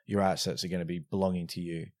time. Your assets are going to be belonging to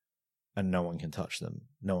you, and no one can touch them.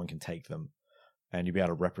 No one can take them, and you'll be able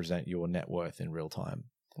to represent your net worth in real time.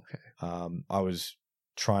 Okay. I was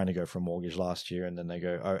trying to go for a mortgage last year, and then they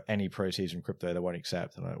go, "Oh, any proceeds from crypto they won't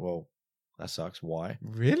accept." And I'm like, well, that sucks. Why?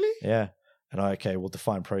 Really? Yeah. And okay, we'll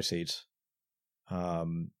define proceeds.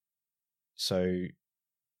 So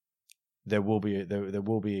there will be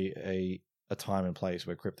a time and place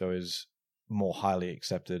where crypto is more highly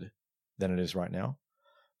accepted than it is right now.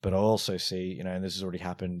 But I also see, and this has already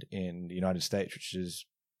happened in the United States, which is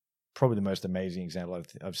probably the most amazing example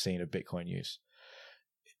I've seen of Bitcoin use.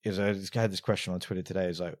 Is I just had this question on Twitter today.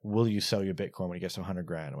 Is like, will you sell your Bitcoin when you get to 100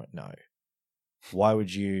 grand? I went, no. Why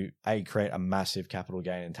would you create a massive capital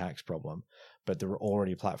gain and tax problem? But there are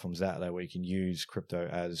already platforms out there where you can use crypto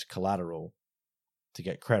as collateral to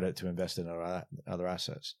get credit to invest in other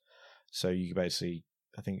assets. So you could basically,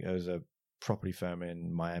 I think there was a property firm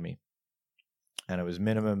in Miami, and it was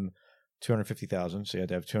minimum 250,000. So you had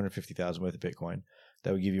to have 250,000 worth of Bitcoin.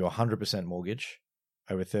 They would give you 100% mortgage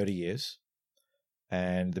over 30 years.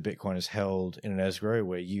 And the Bitcoin is held in an escrow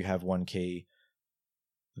where you have one key,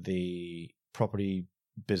 the property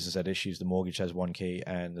business that issues the mortgage has one key,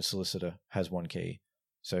 and the solicitor has one key.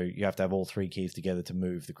 So you have to have all three keys together to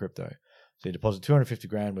move the crypto. So you deposit 250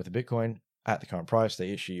 grand worth of Bitcoin at the current price.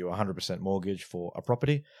 They issue you 100% mortgage for a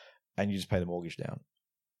property, and you just pay the mortgage down.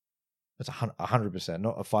 That's 100%,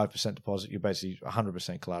 not a 5% deposit. You're basically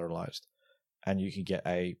 100% collateralized, and you can get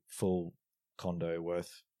a full condo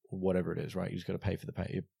worth whatever it is, right? You just got to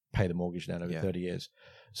pay the mortgage down over 30 years.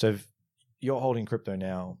 So if you're holding crypto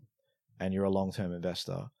now and you're a long-term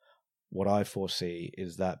investor, what I foresee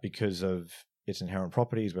is that because of its inherent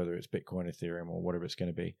properties, whether it's Bitcoin, Ethereum, or whatever it's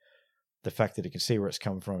going to be, the fact that it can see where it's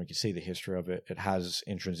come from, it can see the history of it, it has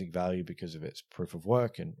intrinsic value because of its proof of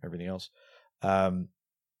work and everything else,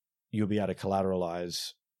 you'll be able to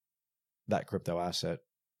collateralize that crypto asset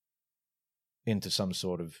into some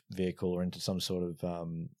sort of vehicle or into some sort of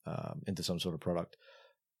product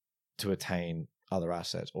to attain other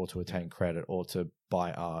assets, or to attain credit, or to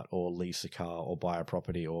buy art, or lease a car, or buy a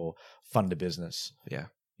property, or fund a business. Yeah.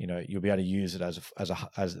 You'll be able to use it as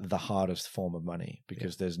the hardest form of money,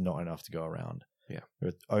 because there's not enough to go around. Yeah.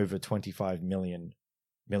 With over 25 million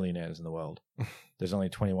millionaires in the world, there's only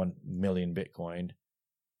 21 million Bitcoin,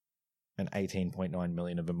 and 18.9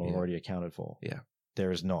 million of them are already accounted for. Yeah.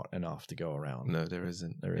 There is not enough to go around. No, there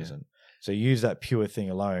isn't. There isn't. So use that pure thing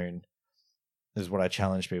alone. This is what I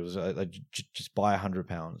challenge people. Just buy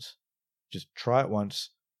 £100. Just try it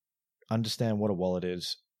once. Understand what a wallet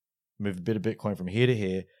is. Move a bit of Bitcoin from here to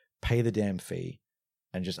here. Pay the damn fee,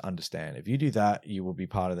 and just understand. If you do that, you will be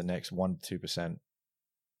part of the next 1% to 2%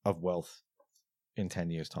 of wealth in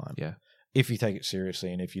 10 years' time. Yeah. If you take it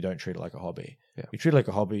seriously, and if you don't treat it like a hobby. Yeah. You treat it like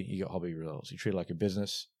a hobby, you get hobby results. You treat it like a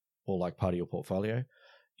business or like part of your portfolio,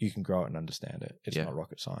 you can grow it and understand it. It's not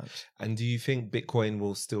rocket science. And do you think Bitcoin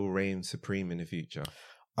will still reign supreme in the future?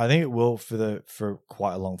 I think it will for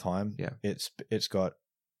quite a long time. Yeah. It's got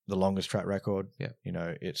the longest track record. Yeah.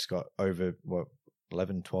 It's got over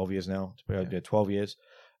 11, 12 years now. 12 years.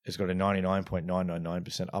 It's got a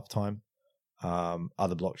 99.999% uptime.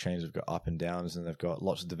 Other blockchains have got up and downs, and they've got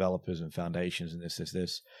lots of developers and foundations and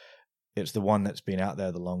this. It's the one that's been out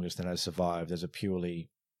there the longest and has survived as a purely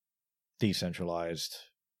decentralized,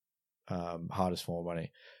 hardest form of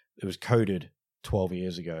money. It was coded 12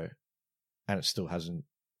 years ago, and it still hasn't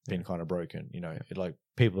been kind of broken.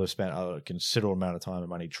 People have spent a considerable amount of time and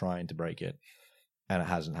money trying to break it, and it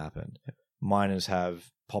hasn't happened. Miners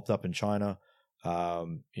have popped up in China,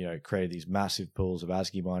 created these massive pools of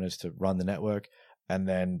ASCII miners to run the network, and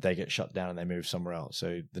then they get shut down and they move somewhere else.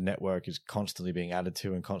 So the network is constantly being added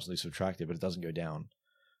to and constantly subtracted, but it doesn't go down.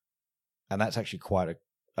 And that's actually quite an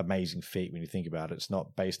amazing feat when you think about it. It's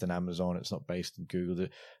not based on Amazon. It's not based in Google.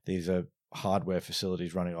 These are hardware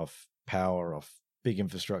facilities running off power, off big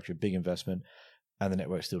infrastructure, big investment, and the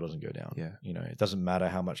network still doesn't go down. Yeah. It doesn't matter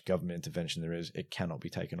how much government intervention there is. It cannot be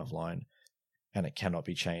taken offline, and it cannot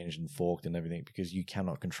be changed and forked and everything, because you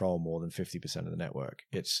cannot control more than 50% of the network.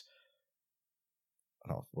 It's,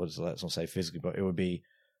 let's not say physically, but it would be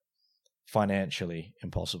financially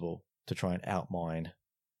impossible to try and outmine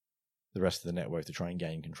the rest of the network to try and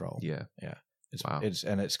gain control. Yeah.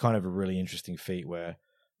 It's kind of a really interesting feat where,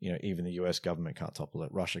 even the US government can't topple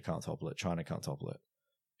it, Russia can't topple it, China can't topple it.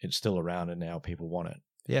 It's still around, and now people want it.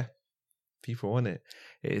 Yeah. People want it.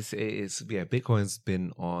 Bitcoin's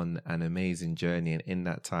been on an amazing journey, and in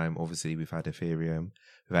that time, obviously, we've had Ethereum,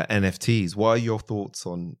 we've had NFTs. What are your thoughts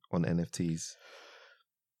on NFTs?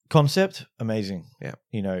 Concept, amazing. Yeah.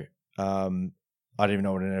 I didn't even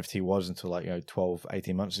know what an NFT was until like 12,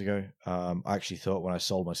 18 months ago. I actually thought when I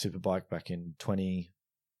sold my Superbike back in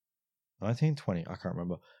 2019, 20, I can't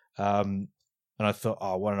remember. And I thought,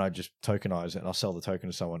 oh, why don't I just tokenize it and I'll sell the token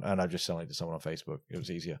to someone, and I'm just selling it to someone on Facebook. It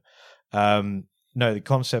was easier. No, the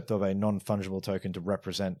concept of a non-fungible token to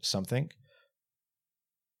represent something,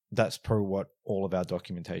 that's probably what all of our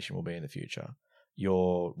documentation will be in the future.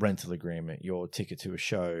 Your rental agreement, your ticket to a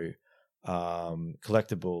show,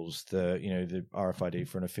 collectibles, the RFID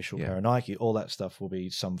for an official pair of Nike, all that stuff will be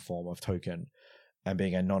some form of token, and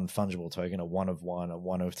being a non-fungible token, a 1 of 1, a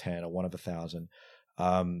 1 of 10, a 1 of 1,000.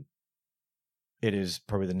 It is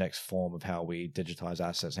probably the next form of how we digitize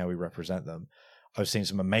assets, how we represent them. I've seen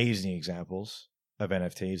some amazing examples of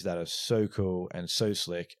NFTs that are so cool and so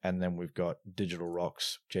slick, and then we've got digital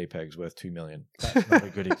rocks, JPEGs worth 2 million. That's not a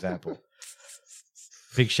good example.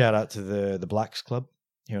 Big shout out to the Blacks Club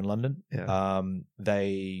here in London. Yeah.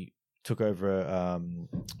 They took over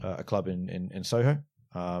a club in Soho.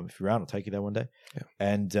 If you're around, I'll take you there one day. Yeah.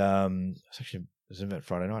 And it's actually an event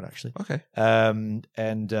Friday night, actually. Okay.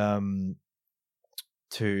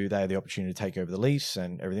 They had the opportunity to take over the lease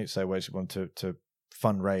and everything. So they want to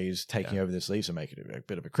fundraise taking over this lease and make it a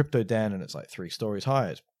bit of a crypto den, and it's like 3 stories high.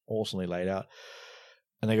 It's awesomely laid out.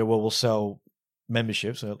 And they go, well, we'll sell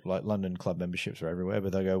memberships, like London club memberships are everywhere,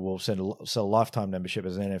 but they go, we'll sell a lifetime membership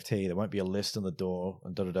as an NFT. There won't be a list on the door,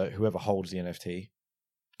 and whoever holds the NFT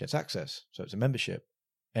gets access. So it's a membership.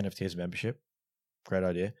 NFT is a membership. Great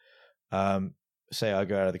idea. Say I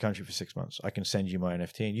go out of the country for 6 months. I can send you my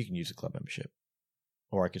NFT and you can use the club membership.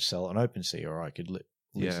 Or I could sell it on OpenSea, or I could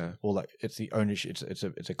all that. It's the ownership.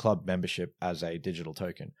 It's a club membership as a digital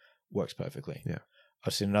token. Works perfectly. Yeah.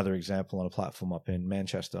 I've seen another example on a platform up in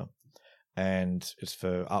Manchester, and it's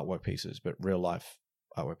for artwork pieces, but real life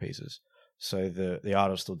artwork pieces. So the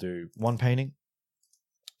artist will do one painting,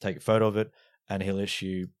 take a photo of it, and he'll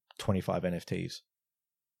issue 25 NFTs.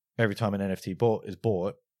 Every time an NFT is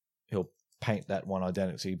bought, he'll paint that one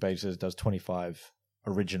identity basis, does 25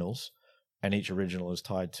 originals. And each original is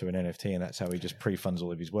tied to an NFT, and that's how he just pre-funds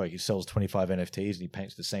all of his work. He sells 25 NFTs, and he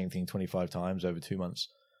paints the same thing 25 times over 2 months.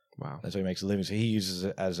 Wow. That's how he makes a living. So he uses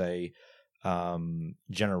it as a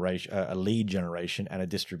lead generation and a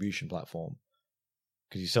distribution platform,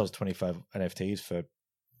 because he sells 25 NFTs for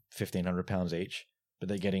 £1,500 each, but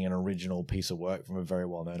they're getting an original piece of work from a very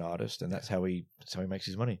well-known artist, and that's how he makes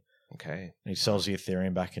his money. Okay. And he sells the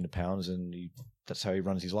Ethereum back into pounds, and that's how he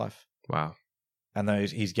runs his life. Wow. And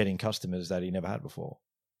he's getting customers that he never had before.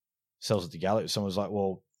 Sells it to gallery. Someone's like,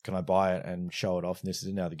 well, can I buy it and show it off? And this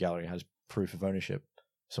is now the gallery has proof of ownership.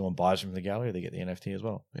 Someone buys from the gallery, they get the NFT as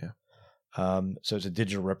well. Yeah. So it's a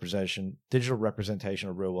digital representation. Digital representation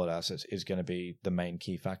of real world assets is going to be the main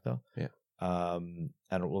key factor. Yeah. And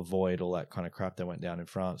it will avoid all that kind of crap that went down in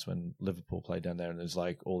France when Liverpool played down there, and there's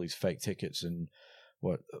like all these fake tickets and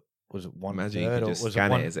what was it? Imagine you could just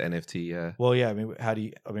scan it as an NFT. Yeah. Well, yeah. I mean, I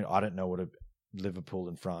don't know what a Liverpool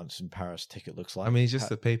in France and Paris ticket looks like. I mean, it's just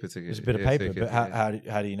a paper ticket. It's a bit of paper, but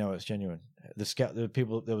how do you know it's genuine?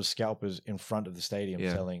 There was scalpers in front of the stadium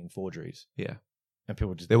selling forgeries. Yeah, and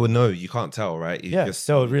people just they would know. You can't tell, right?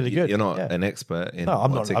 They were really good. You're not an expert in. No,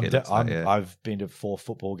 I'm not. Like, I've been to 4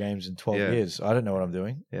 football games in 12 years. I don't know what I'm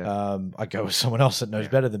doing. Yeah. I go with someone else that knows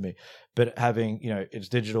better than me. But having it's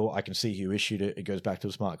digital, I can see who issued it. It goes back to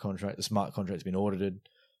a smart contract. The smart contract's been audited.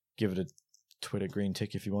 Give it a Twitter green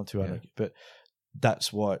tick if you want to. I don't. But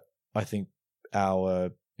that's what I think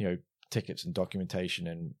our tickets and documentation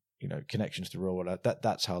and connections to real world,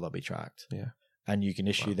 that's how they'll be tracked. Yeah. And you can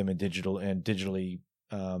issue them in digital and digitally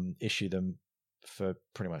issue them for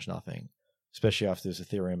pretty much nothing, especially after this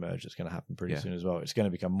Ethereum merge that's going to happen pretty soon as well. It's going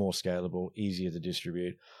to become more scalable, easier to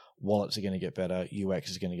distribute. Wallets are going to get better.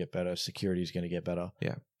 UX is going to get better. Security is going to get better.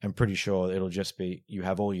 Yeah. I'm pretty sure it'll just be you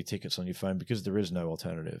have all your tickets on your phone, because there is no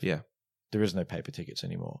alternative. Yeah. There is no paper tickets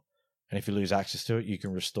anymore. And if you lose access to it, you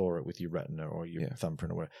can restore it with your Retina or your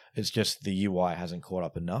thumbprint or whatever. It's just the UI hasn't caught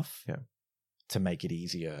up enough to make it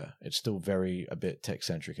easier. It's still a bit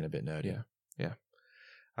tech-centric and a bit nerdy. Yeah.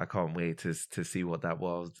 I can't wait to see what that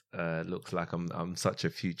world looks like. I'm such a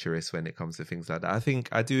futurist when it comes to things like that. I think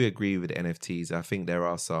I do agree with NFTs. I think there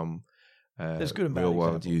are some there's good and bad real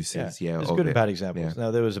world examples. uses. Yeah, there's good and bad examples.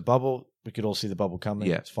 Now, there was a bubble. We could all see the bubble coming.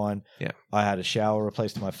 Yeah. It's fine. Yeah. I had a shower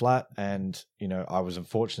replaced in my flat, and I was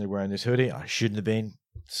unfortunately wearing this hoodie. I shouldn't have been.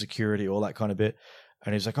 Security, all that kind of bit.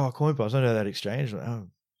 And he's like, "Oh, Coinbase, I know that exchange." I'm like, oh,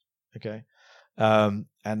 okay. And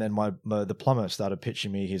then the plumber started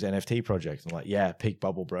pitching me his NFT project. I'm like, yeah, peak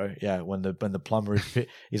bubble, bro. Yeah, when the plumber is,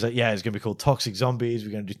 he's like, yeah, it's gonna be called Toxic Zombies.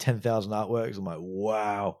 We're gonna do 10,000 artworks. I'm like,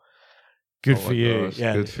 wow. Good Oh for my you. gosh,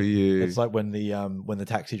 Yeah. good for you. It's like when the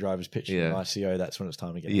taxi driver's pitching Yeah. an ICO, that's when it's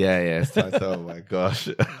time to get Yeah, it's time to, oh my gosh.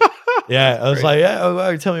 Yeah, I was Great. like, yeah,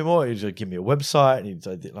 oh, tell me more. He's like, give me a website. And he's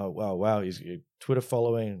like, oh, wow, he's got Twitter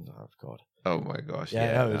following. Oh, God. Oh my gosh. Yeah,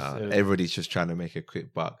 Yeah. no, it was- Everybody's just trying to make a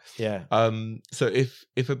quick buck. Yeah. So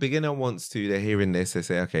if a beginner wants to, they're hearing this, they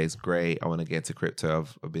say, okay, it's great. I want to get into crypto.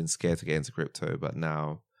 I've been scared to get into crypto, but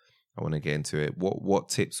now I want to get into it. What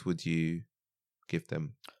tips would you give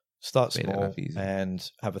them? Start Made it small life easy.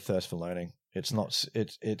 and have a thirst for learning. It's not,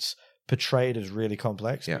 it's portrayed as really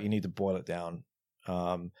complex, Yeah. but you need to boil it down.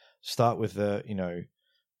 Start with the,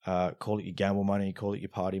 call it your gamble money, call it your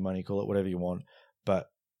party money, call it whatever you want,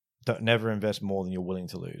 but never invest more than you're willing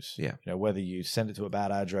to lose. Yeah. Whether you send it to a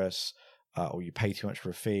bad address, or you pay too much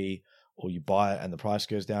for a fee, or you buy it and the price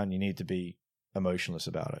goes down, you need to be emotionless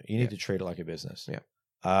about it. You need to treat it like a business. Yeah.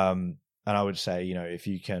 And I would say, if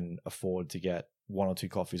you can afford to get 1 or 2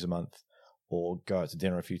 coffees a month or go out to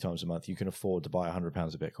dinner a few times a month, you can afford to buy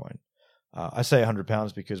 £100 of Bitcoin. I say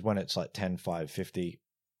 £100 because when it's like 10, 5, 50,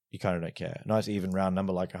 you kind of don't care. Nice even round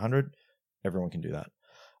number like 100, everyone can do that.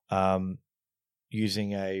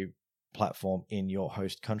 Using a platform in your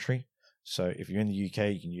host country. So if you're in the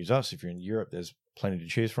UK, you can use us. If you're in Europe, there's plenty to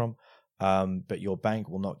choose from. But your bank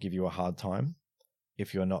will not give you a hard time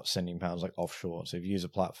if you're not sending pounds like offshore. So if you use a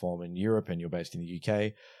platform in Europe and you're based in the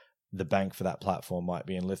UK, the bank for that platform might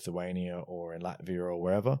be in Lithuania or in Latvia or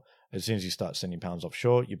wherever. As soon as you start sending pounds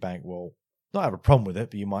offshore, your bank will not have a problem with it,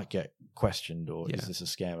 but you might get questioned or is this a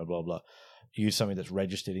scam or blah, blah. Use something that's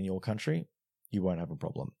registered in your country, you won't have a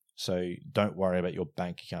problem. So don't worry about your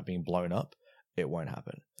bank account being blown up. It won't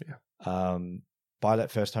happen. Yeah. Buy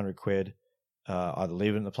that first £100, either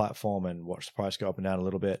leave it in the platform and watch the price go up and down a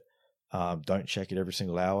little bit. Don't check it every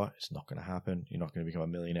single hour. It's not going to happen. You're not going to become a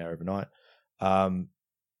millionaire overnight.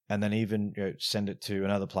 And then even send it to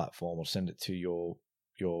another platform or send it to your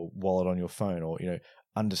wallet on your phone, or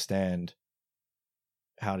understand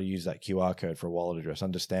how to use that QR code for a wallet address.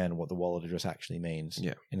 Understand what the wallet address actually means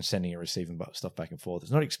in sending and receiving stuff back and forth.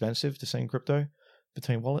 It's not expensive to send crypto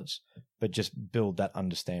between wallets, but just build that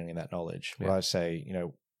understanding and that knowledge. What I say,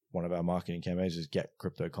 one of our marketing campaigns is get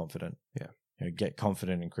crypto confident. Yeah. Get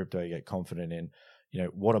confident in crypto, get confident in,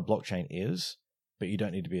 what a blockchain is, but you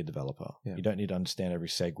don't need to be a developer. Yeah. You don't need to understand every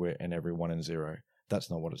SegWit and every 1 and 0.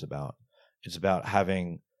 That's not what it's about. It's about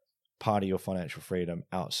having part of your financial freedom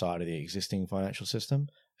outside of the existing financial system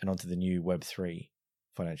and onto the new Web3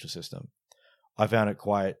 financial system. I found it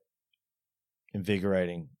quite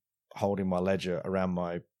invigorating holding my ledger around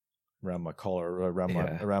my collar,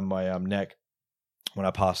 around my neck when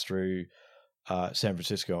I passed through San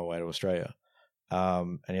Francisco on my way to Australia.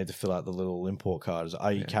 And you had to fill out the little import cards.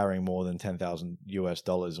 Are you carrying more than $10,000 US?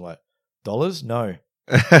 I'm like, dollars? No.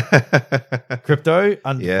 Crypto?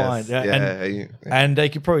 Undefined. Yes, and they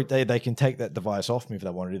could probably they can take that device off me if they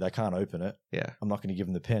want to. They can't open it. Yeah. I'm not going to give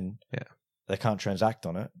them the PIN. Yeah. They can't transact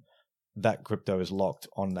on it. That crypto is locked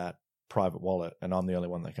on that private wallet, and I'm the only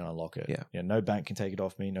one that can unlock it. Yeah. No bank can take it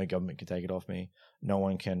off me. No government can take it off me. No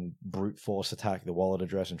one can brute force attack the wallet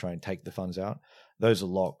address and try and take the funds out. Those are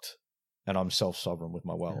locked, and I'm self-sovereign with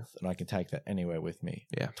my wealth, and I can take that anywhere with me.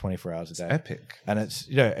 24 hours a day. Epic. And it's,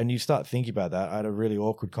 and you start thinking about that. I had a really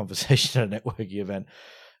awkward conversation at a networking event,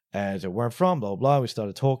 and so where I'm from, blah, blah. We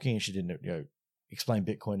started talking, and she didn't, explain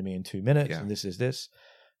Bitcoin to me in 2 minutes, and this is this.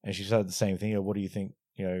 And she said the same thing. What do you think,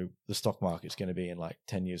 the stock market's going to be in like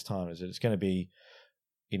 10 years' time? Is it's going to be,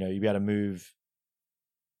 you'll be able to move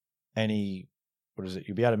any,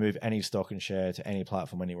 you'll be able to move any stock and share to any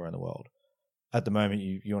platform anywhere in the world. At the moment,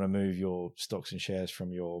 you want to move your stocks and shares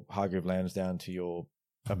from your Hargreaves Lansdown to your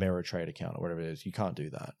Ameritrade account or whatever it is. You can't do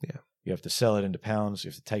that. Yeah. You have to sell it into pounds. You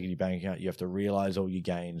have to take it to your bank account. You have to realize all your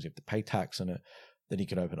gains. You have to pay tax on it. Then you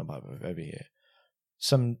can open them up over here.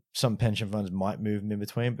 Some pension funds might move them in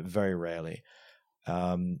between, but very rarely.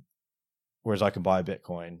 Whereas I can buy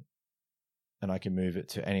Bitcoin and I can move it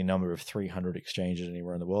to any number of 300 exchanges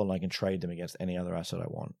anywhere in the world, and I can trade them against any other asset I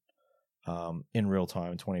want in real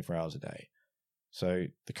time, 24 hours a day. So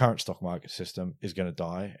the current stock market system is going to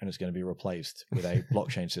die, and it's going to be replaced with a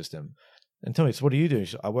blockchain system. And tell me, so what do you do?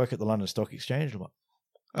 I work at the London Stock Exchange.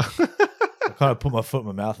 I kind of put my foot in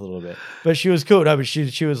my mouth a little bit, but she was cool. No, but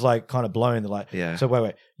she was like kind of blown. Like, so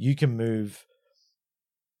wait, you can move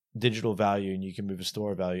digital value and you can move a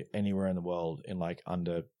store of value anywhere in the world in like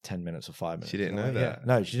under 10 minutes or 5 minutes. She didn't know that. Yeah.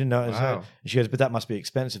 No, she didn't know it. Wow. She goes, but that must be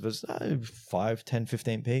expensive. It's 5, 10,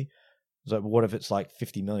 15p. It's like, well, what if it's like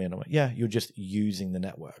 50 million? I'm like, yeah, you're just using the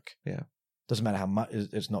network. Yeah. Doesn't matter how much.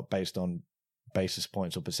 It's not based on basis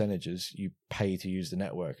points or percentages. You pay to use the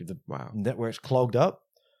network. If the network's clogged up,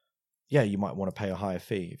 yeah, you might want to pay a higher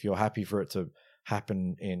fee. If you're happy for it to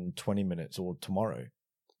happen in 20 minutes or tomorrow,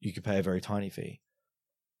 you could pay a very tiny fee.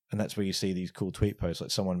 And that's where you see these cool tweet posts,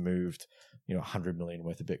 like someone moved, 100 million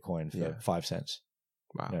worth of Bitcoin for 5 cents.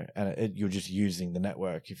 Wow. And you're just using the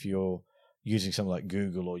network. If you're using something like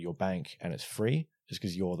Google or your bank and it's free, it's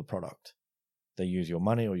because you're the product. They use your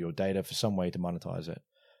money or your data for some way to monetize it.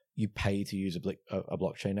 You pay to use a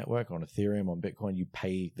blockchain network on Ethereum, on Bitcoin. You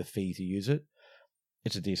pay the fee to use it.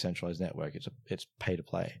 It's a decentralized network. It's pay to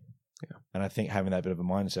play. Yeah. And I think having that bit of a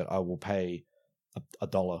mindset, I will pay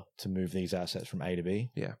 $1 to move these assets from A to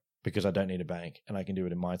B. Yeah. Because I don't need a bank and I can do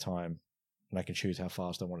it in my time and I can choose how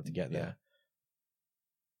fast I want it to get there. Yeah.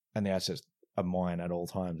 And the assets are mine at all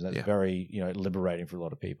times. That's Yeah. very, liberating for a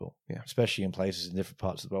lot of people. Yeah. Especially in places in different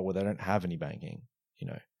parts of the world where they don't have any banking,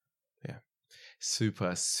 Yeah.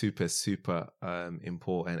 Super, super, super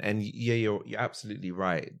important. And yeah, you're absolutely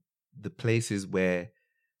right. The places where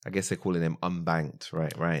I guess they're calling them unbanked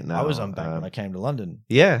right now. I was unbanked when I came to London.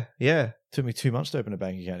 Yeah. It took me 2 months to open a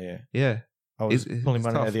bank account here. Yeah. I was pulling it's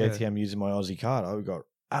money out of the tough, ATM using my Aussie card. I got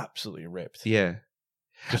absolutely ripped. Yeah.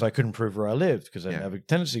 Because I couldn't prove where I lived because I didn't Yeah. have a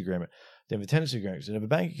tenancy agreement. Didn't have a tenancy agreement because I didn't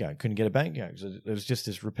have a bank account. Couldn't get a bank account because there was just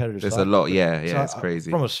this repetitive There's a cycle. lot. Yeah. So It's crazy.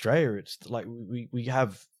 From Australia, it's like we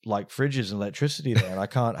have like fridges and electricity there, and I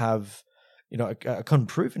can't have, I couldn't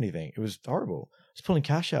prove anything. It was horrible. I was pulling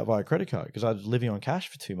cash out via credit card because I was living on cash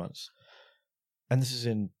for 2 months. And this is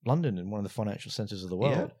in London, in one of the financial centers of the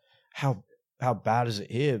world. Yeah. How bad is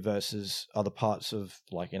it here versus other parts of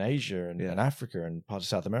like in Asia and Africa and parts of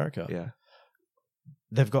South America? Yeah.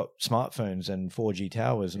 They've got smartphones and 4G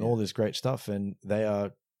towers and all this great stuff, and they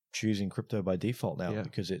are choosing crypto by default now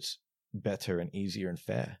because it's better and easier and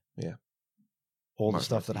fair. Yeah. All the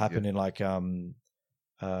stuff that happened in like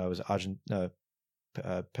was it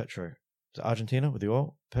Petro? Was it Argentina with the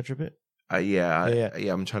oil? Petrobit?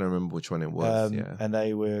 I'm trying to remember which one it was. And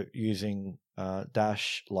they were using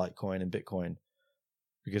Dash, Litecoin, and Bitcoin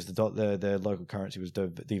because their local currency was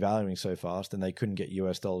devaluing so fast, and they couldn't get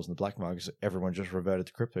US dollars in the black market. So everyone just reverted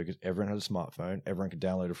to crypto because everyone had a smartphone, everyone could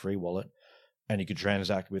download a free wallet, and you could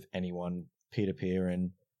transact with anyone peer to peer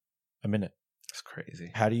in a minute. That's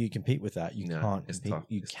crazy. How do you compete with that? You can't it's compete. tough.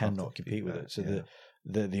 You It's cannot tough to compete with beat it. So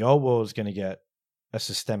that, the old world is going to get a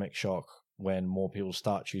systemic shock when more people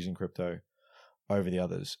start choosing crypto over the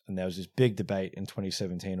others. And there was this big debate in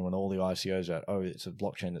 2017 when all the ICOs are it's a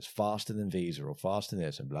blockchain that's faster than Visa or faster than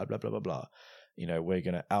this and blah, blah, blah, blah, blah. We're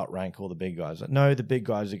going to outrank all the big guys. Like, no, the big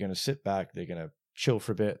guys are going to sit back. They're going to chill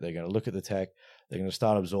for a bit. They're going to look at the tech. They're going to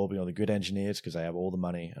start absorbing all the good engineers because they have all the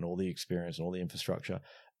money and all the experience and all the infrastructure.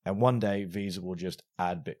 And one day Visa will just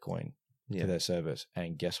add Bitcoin to their service.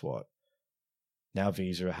 And guess what? Now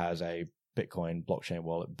Visa has a Bitcoin blockchain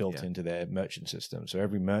wallet built into their merchant system. So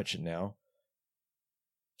every merchant now,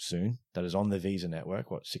 soon, that is on the Visa network,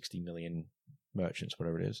 60 million merchants,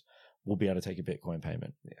 whatever it is, will be able to take a Bitcoin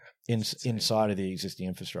payment inside of the existing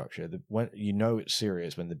infrastructure. When it's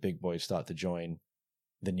serious when the big boys start to join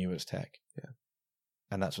the newest tech. Yeah.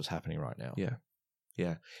 And that's what's happening right now. Yeah.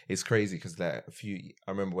 Yeah. It's crazy because I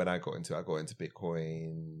remember when I got into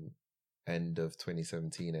Bitcoin end of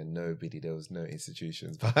 2017 and there was no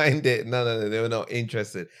institutions behind it. No, they were not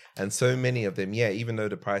interested. And so many of them, even though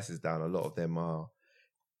the price is down, a lot of them are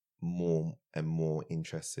more and more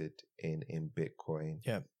interested in Bitcoin.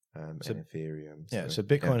 And Ethereum. So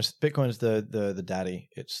Bitcoin's the daddy.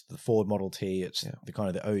 It's the Ford Model T. It's the kind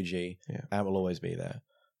of the OG, and will always be there.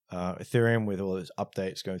 Ethereum, with all its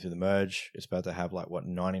updates going through the merge, it's about to have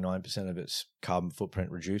 99% of its carbon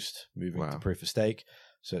footprint reduced, moving to proof of stake.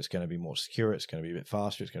 So it's going to be more secure. It's going to be a bit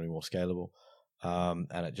faster. It's going to be more scalable,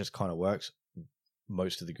 and it just kind of works.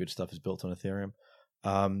 Most of the good stuff is built on Ethereum,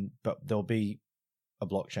 but there'll be a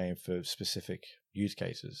blockchain for specific use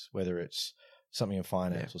cases, whether it's something in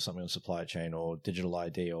finance or something on supply chain or digital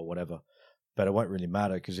ID or whatever. But it won't really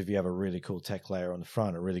matter because if you have a really cool tech layer on the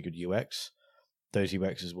front, a really good UX, those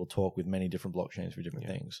UXs will talk with many different blockchains for different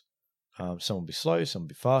things. Some will be slow, some will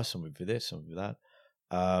be fast, some will be this, some will be that.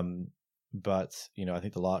 But I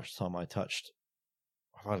think the last time I touched,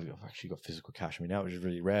 I've actually got physical cash on me now, which is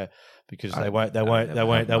really rare because they won't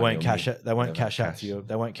cash out to your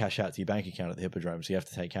bank account at the Hippodrome, so you have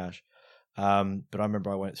to take cash. But I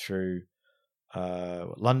remember I went through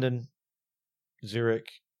London, Zurich,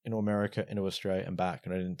 into America, into Australia, and back,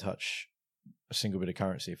 and I didn't touch a single bit of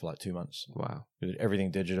currency for 2 months. Wow!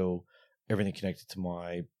 Everything digital, everything connected to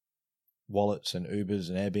my wallets and Ubers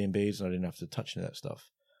and Airbnbs, and I didn't have to touch any of that stuff.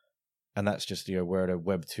 And that's just we're at a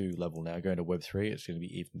Web 2 level now. Going to Web 3, it's going to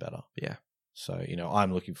be even better. Yeah. So,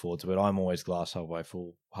 I'm looking forward to it. I'm always glass halfway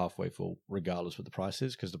full, regardless what the price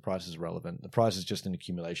is, because the price is relevant. The price is just an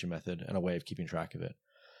accumulation method and a way of keeping track of it.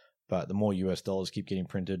 But the more US dollars keep getting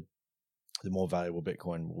printed, the more valuable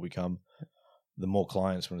Bitcoin will become. The more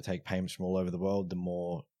clients want to take payments from all over the world, the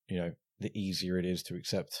more, the easier it is to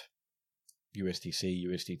accept USDC,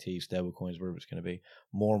 USDT, stablecoins, whatever it's going to be.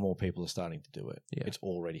 More and more people are starting to do it. Yeah. It's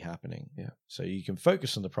already happening. Yeah. So you can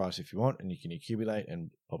focus on the price if you want, and you can accumulate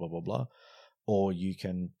and blah, blah, blah, blah. Or you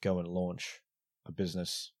can go and launch a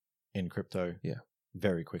business in crypto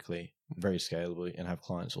very quickly, very scalably, and have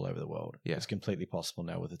clients all over the world. Yeah. It's completely possible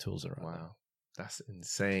now with the tools that are around. Wow. That's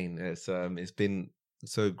insane. It's been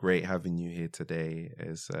so great having you here today.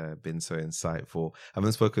 It's been so insightful. I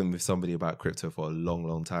haven't spoken with somebody about crypto for a long,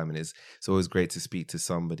 long time, and it's always great to speak to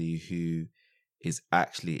somebody who is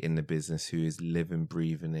actually in the business, who is living,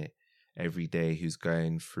 breathing it every day, who's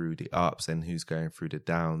going through the ups and who's going through the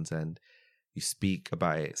downs, and you speak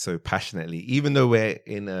about it so passionately, even though we're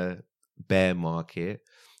in a bear market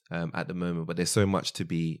at the moment, but there's so much to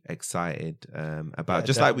be excited about.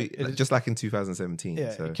 Just like in 2017.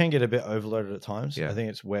 Yeah, so. It can get a bit overloaded at times. Yeah. I think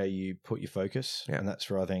it's where you put your focus, and that's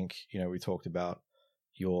where I think we talked about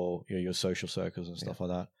your social circles and stuff like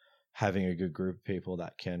that. Having a good group of people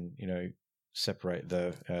that can separate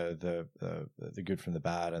the good from the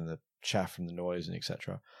bad and the chaff from the noise and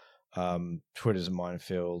etc. Twitter's a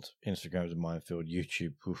minefield, Instagram's a minefield,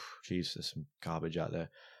 YouTube, geez, there's some garbage out there.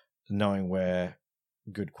 Knowing where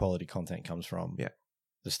good quality content comes from,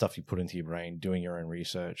 the stuff you put into your brain, doing your own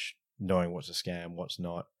research, knowing what's a scam, what's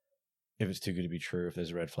not, if it's too good to be true, if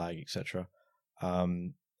there's a red flag, etc.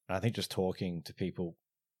 And I think just talking to people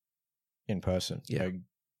in person,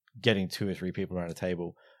 getting 2 or 3 people around a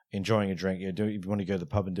table, enjoying a drink, if you want to go to the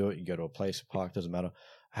pub and do it, you go to a place, a park, doesn't matter.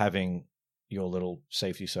 Having your little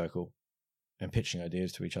safety circle and pitching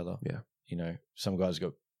ideas to each other. Yeah. Some guys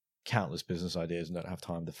got countless business ideas and don't have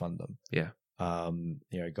time to fund them. Yeah.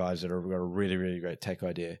 Guys that have got a really, really great tech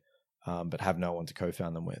idea, but have no one to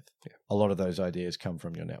co-found them with. Yeah. A lot of those ideas come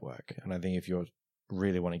from your network. And I think if you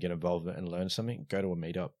really want to get involved in it and learn something, go to a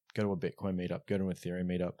meetup, go to a Bitcoin meetup, go to an Ethereum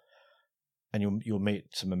meetup, and you'll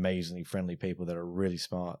meet some amazingly friendly people that are really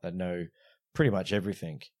smart, that know pretty much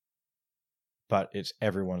everything. But it's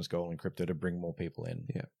everyone's goal in crypto to bring more people in.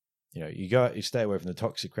 Yeah. You stay away from the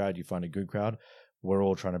toxic crowd, you find a good crowd. We're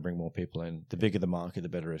all trying to bring more people in. The bigger the market, the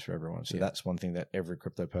better it is for everyone. So that's one thing that every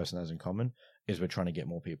crypto person has in common, is we're trying to get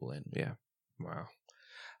more people in. Yeah. Wow.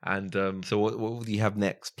 And so what do you have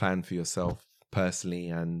next planned for yourself personally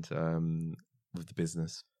and with the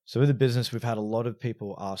business? So with the business, we've had a lot of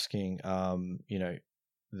people asking,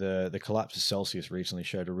 the collapse of Celsius recently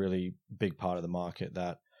showed a really big part of the market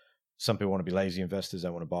that some people want to be lazy investors. They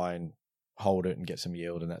want to buy and hold it and get some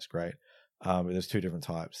yield, and that's great. But there's 2 different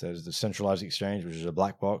types. There's the centralized exchange, which is a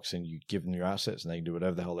black box, and you give them your assets and they can do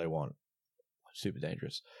whatever the hell they want. Super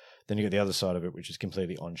dangerous. Then you got the other side of it, which is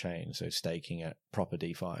completely on-chain, so staking at proper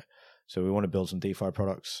DeFi. So we want to build some DeFi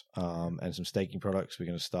products and some staking products. We're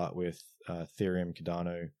going to start with Ethereum,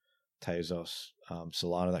 Cardano, Tezos,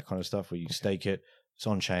 Solana, that kind of stuff, where you stake it. It's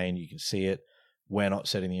on-chain. You can see it. We're not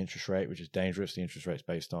setting the interest rate, which is dangerous. The interest rate's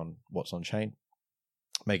based on what's on-chain.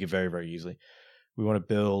 Make it very, very easily. We want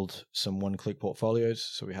to build some one-click portfolios.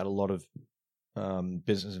 So we had a lot of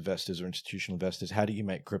business investors or institutional investors. How do you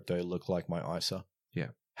make crypto look like my ISA? Yeah.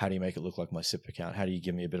 How do you make it look like my SIP account? How do you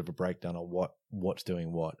give me a bit of a breakdown on what's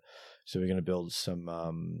doing what? So we're going to build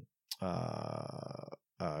some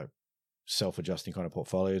self-adjusting kind of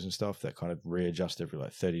portfolios and stuff that kind of readjust every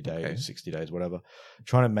 30 days, 60 days, whatever.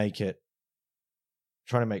 Trying to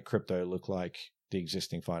make crypto look like the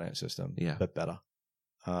existing finance system, but better.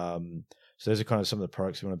 So those are kind of some of the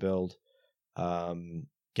products we want to build.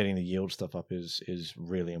 Getting the yield stuff up is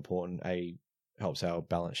really important. Helps our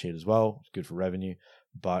balance sheet as well. It's good for revenue,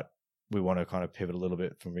 but we want to kind of pivot a little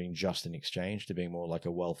bit from being just an exchange to being more like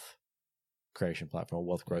a wealth creation platform, a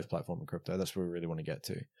wealth growth platform in crypto. That's where we really want to get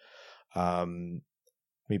to.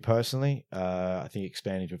 Me personally, I think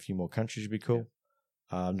expanding to a few more countries would be cool.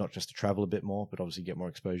 Not just to travel a bit more, but obviously get more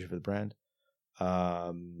exposure for the brand.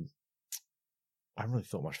 I haven't really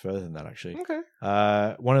thought much further than that, actually. Okay.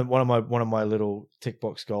 One of my little tick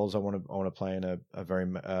box goals. I want to play in a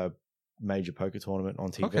very major poker tournament on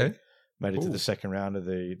TV. Okay. Made it to the second round of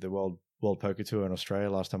the World Poker Tour in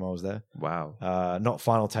Australia last time I was there. Wow. Not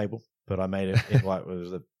final table, but I made it. It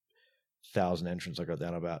was 1,000 entrants. I got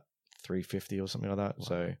down about 350 or something like that. Wow.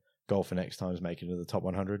 So goal for next time is making it to the top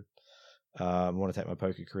 100. I want to take my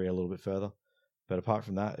poker career a little bit further, but apart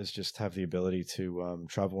from that, is just have the ability to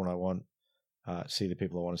travel when I want. See the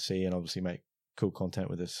people I want to see, and obviously make cool content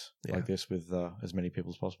with this, like this, with as many people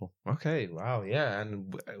as possible. Okay, wow, yeah,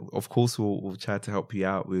 and of course we'll try to help you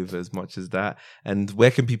out with as much as that. And where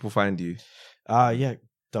can people find you?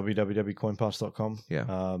 www.coinpass.com.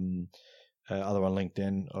 Yeah. Other on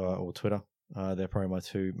LinkedIn or Twitter. They're probably my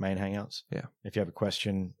two main hangouts. Yeah. If you have a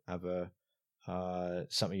question, have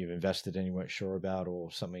something you've invested in you weren't sure about,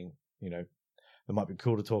 or something that might be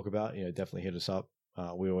cool to talk about, definitely hit us up.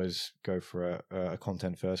 We always go for a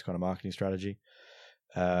content first kind of marketing strategy,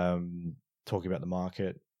 talking about the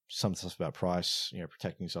market, some stuff about price,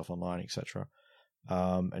 protecting yourself online, etc.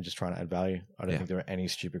 And just trying to add value. I don't think there are any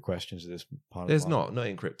stupid questions at this part. There's not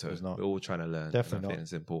in crypto. There's not. We're all trying to learn. Definitely I think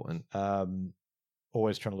it's important.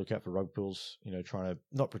 Always trying to look out for rug pulls, trying to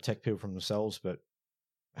not protect people from themselves, but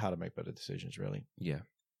how to make better decisions, really. Yeah.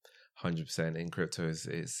 100% in crypto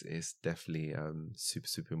is definitely super,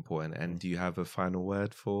 super important. And do you have a final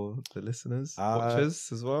word for the listeners, watchers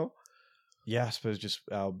as well? Yeah, I suppose just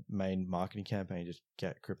our main marketing campaign, just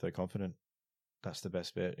get crypto confident. That's the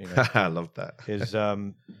best bit. I love that. Is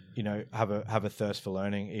have a thirst for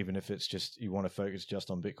learning, even if it's just you want to focus just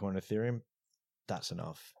on Bitcoin and Ethereum. That's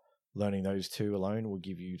enough. Learning those two alone will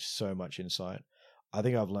give you so much insight. I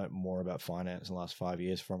think I've learned more about finance in the last 5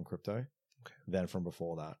 years from crypto than from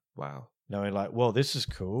before that. Wow. Knowing like, well, this is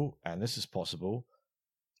cool and this is possible.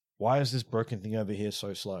 Why is this broken thing over here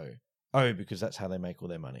so slow? Oh, because that's how they make all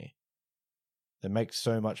their money. They make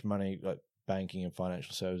so much money, like banking and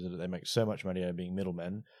financial services, that they make so much money out of being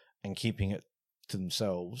middlemen and keeping it to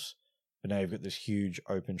themselves. But now you've got this huge,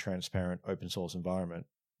 open, transparent, open source environment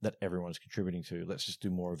that everyone's contributing to. Let's just do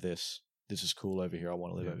more of this. This is cool over here. I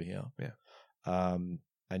want to live over here. Yeah. And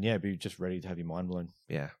be just ready to have your mind blown.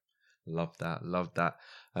 Yeah. Love that.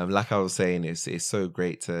 Like I was saying, it's so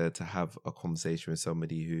great to have a conversation with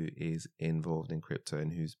somebody who is involved in crypto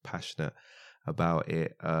and who's passionate about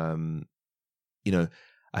it. I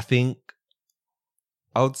think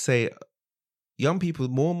I would say young people,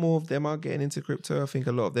 more and more of them are getting into crypto. I think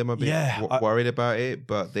a lot of them are worried about it,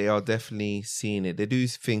 but they are definitely seeing it. They do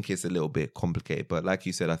think it's a little bit complicated, but like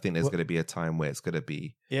you said, I think there's going to be a time where it's going to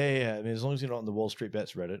be. Yeah. I mean, as long as you're not on the Wall Street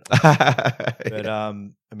Bets Reddit.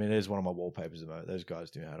 But it is one of my wallpapers about it. Those guys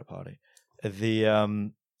do know how to party. I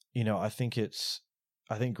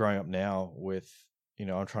think growing up now with,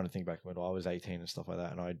 I'm trying to think back when I was 18 and stuff like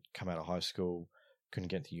that, and I'd come out of high school, couldn't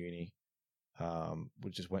get to uni.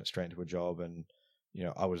 We just went straight into a job, and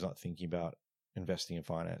I was not thinking about investing in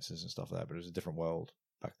finances and stuff like that, but it was a different world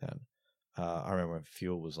back then. I remember when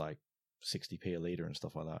fuel was like 60p a litre and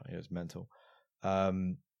stuff like that. It was mental.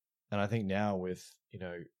 And I think now with,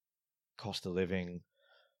 cost of living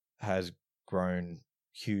has grown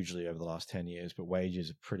hugely over the last 10 years, but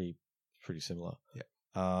wages are pretty similar. Yeah.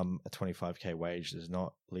 A 25k wage does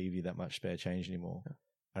not leave you that much spare change anymore. Yeah.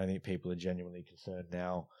 I think people are genuinely concerned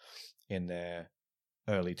now in their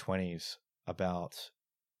early 20s about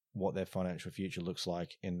what their financial future looks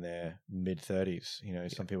like in their mid 30s.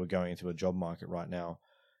 Some people are going into a job market right now.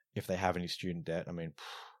 If they have any student debt, I mean,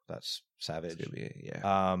 that's savage.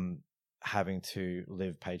 Having to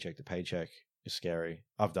live paycheck to paycheck is scary.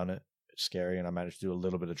 I've done it. It's scary. And I managed to do a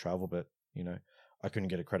little bit of travel, but I couldn't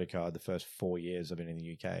get a credit card the first 4 years I've been in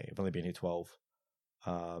the UK. I've only been here 12.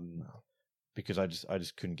 Because I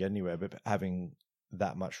just couldn't get anywhere. But having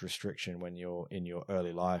that much restriction when you're in your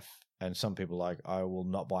early life, and some people like, I will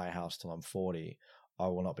not buy a house till I'm 40. I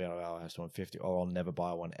will not be able to buy a house till I'm 50, or I'll never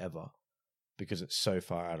buy one ever, because it's so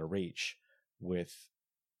far out of reach with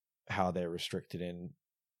how they're restricted in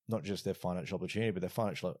not just their financial opportunity, but their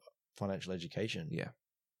financial education. Yeah.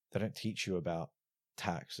 They don't teach you about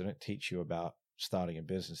tax. They don't teach you about starting a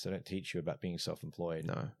business. They don't teach you about being self-employed.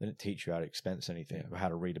 No. They don't teach you how to expense anything or how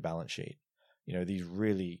to read a balance sheet. These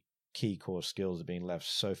really key core skills are being left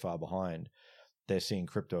so far behind. They're seeing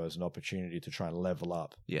crypto as an opportunity to try and level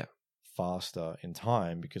up faster in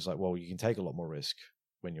time, because you can take a lot more risk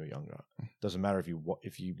when you're younger. Doesn't matter if you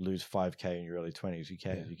lose 5k in your early 20s, who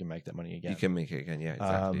cares? You can make that money again. You can make it again, yeah,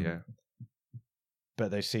 exactly,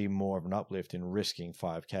 But they see more of an uplift in risking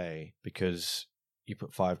 5k, because you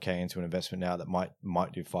put 5k into an investment now that might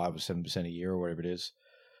do 5 or 7% a year or whatever it is.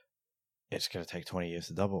 It's going to take 20 years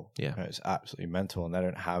to double. Yeah. It's absolutely mental, and they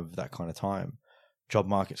don't have that kind of time. Job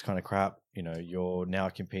market's kind of crap. You're now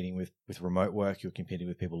competing with remote work. You're competing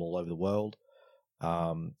with people all over the world.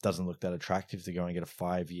 Doesn't look that attractive to go and get a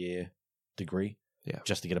 5-year degree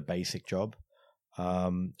just to get a basic job.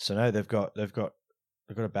 So no, they've got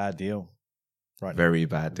a bad deal. Right. Very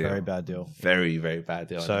bad deal. Very bad deal. Very, very bad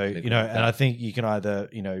deal. So, and I think you can either,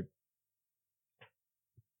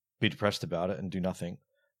 be depressed about it and do nothing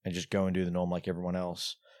and just go and do the norm like everyone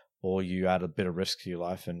else, or you add a bit of risk to your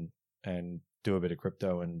life and do a bit of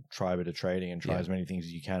crypto and try a bit of trading and try Yeah. as many things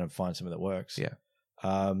as you can and find something that works. Yeah.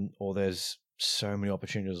 Or there's so many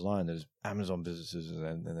opportunities online. There's Amazon businesses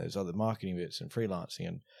and there's other marketing bits and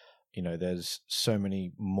freelancing, and there's so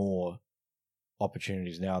many more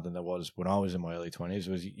opportunities now than there was when I was in my early 20s.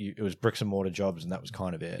 It was bricks and mortar jobs, and that was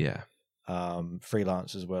kind of it. Yeah.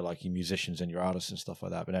 Freelancers were like your musicians and your artists and stuff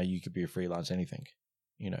like that, but now you could be a freelance anything.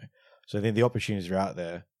 So I think the opportunities are out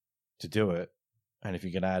there to do it, and if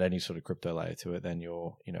you can add any sort of crypto layer to it, then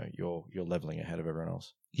you're leveling ahead of everyone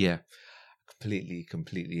else. Yeah.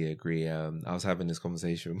 Completely agree. I was having this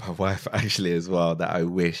conversation with my wife actually as well, that I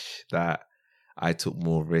wish that I took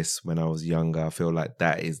more risks when I was younger. I feel like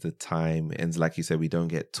that is the time, and like you said, we don't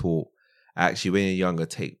get taught. Actually, when you're younger,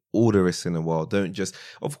 take all the risks in the world. Don't just,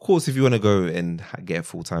 of course, if you want to go and get a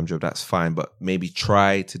full-time job, that's fine, but maybe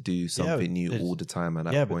try to do something new all the time at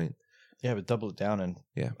that point. But double it down, and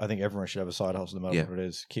I think everyone should have a side hustle no matter what it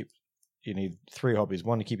is. You need 3 hobbies: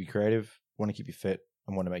 1 to keep you creative, 1 to keep you fit,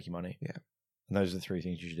 and 1 to make you money. Yeah. And those are the 3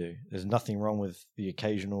 things you should do. There's nothing wrong with the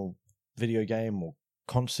occasional video game or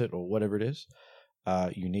concert or whatever it is.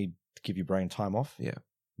 You need to give your brain time off. Yeah.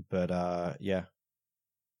 But I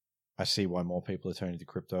see why more people are turning to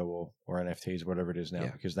crypto or NFTs, whatever it is now,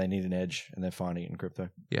 because they need an edge and they're finding it in crypto.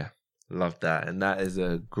 Yeah. Love that. And that is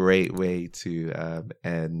a great way to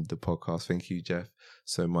end the podcast. Thank you, Jeff,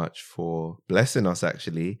 so much for blessing us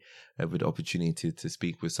actually with the opportunity to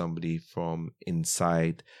speak with somebody from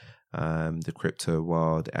inside the crypto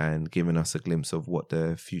world and giving us a glimpse of what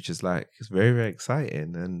the future's like. It's very, very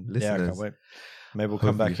exciting. And listeners, I can't wait. Maybe we'll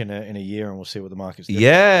come back in a year and we'll see what the market's doing.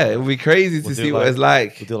 Yeah, it'll be crazy to see what it's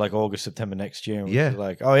like. We'll do like August, September next year. And we'll be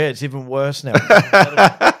like, oh yeah, it's even worse now.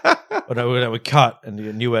 Oh no, we cut and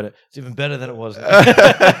the new edit. It's even better than it was.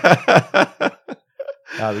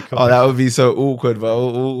 Oh, that would be so awkward, but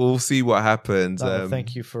we'll see what happens.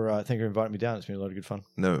 Thank you for inviting me down. It's been a lot of good fun.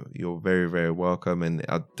 No, you're very, very welcome, and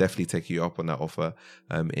I'll definitely take you up on that offer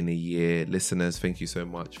in a year. Listeners, thank you so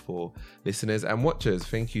much for listeners and watchers.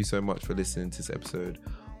 Thank you so much for listening to this episode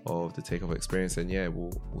of the Takeoff Experience, and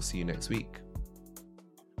we'll see you next week.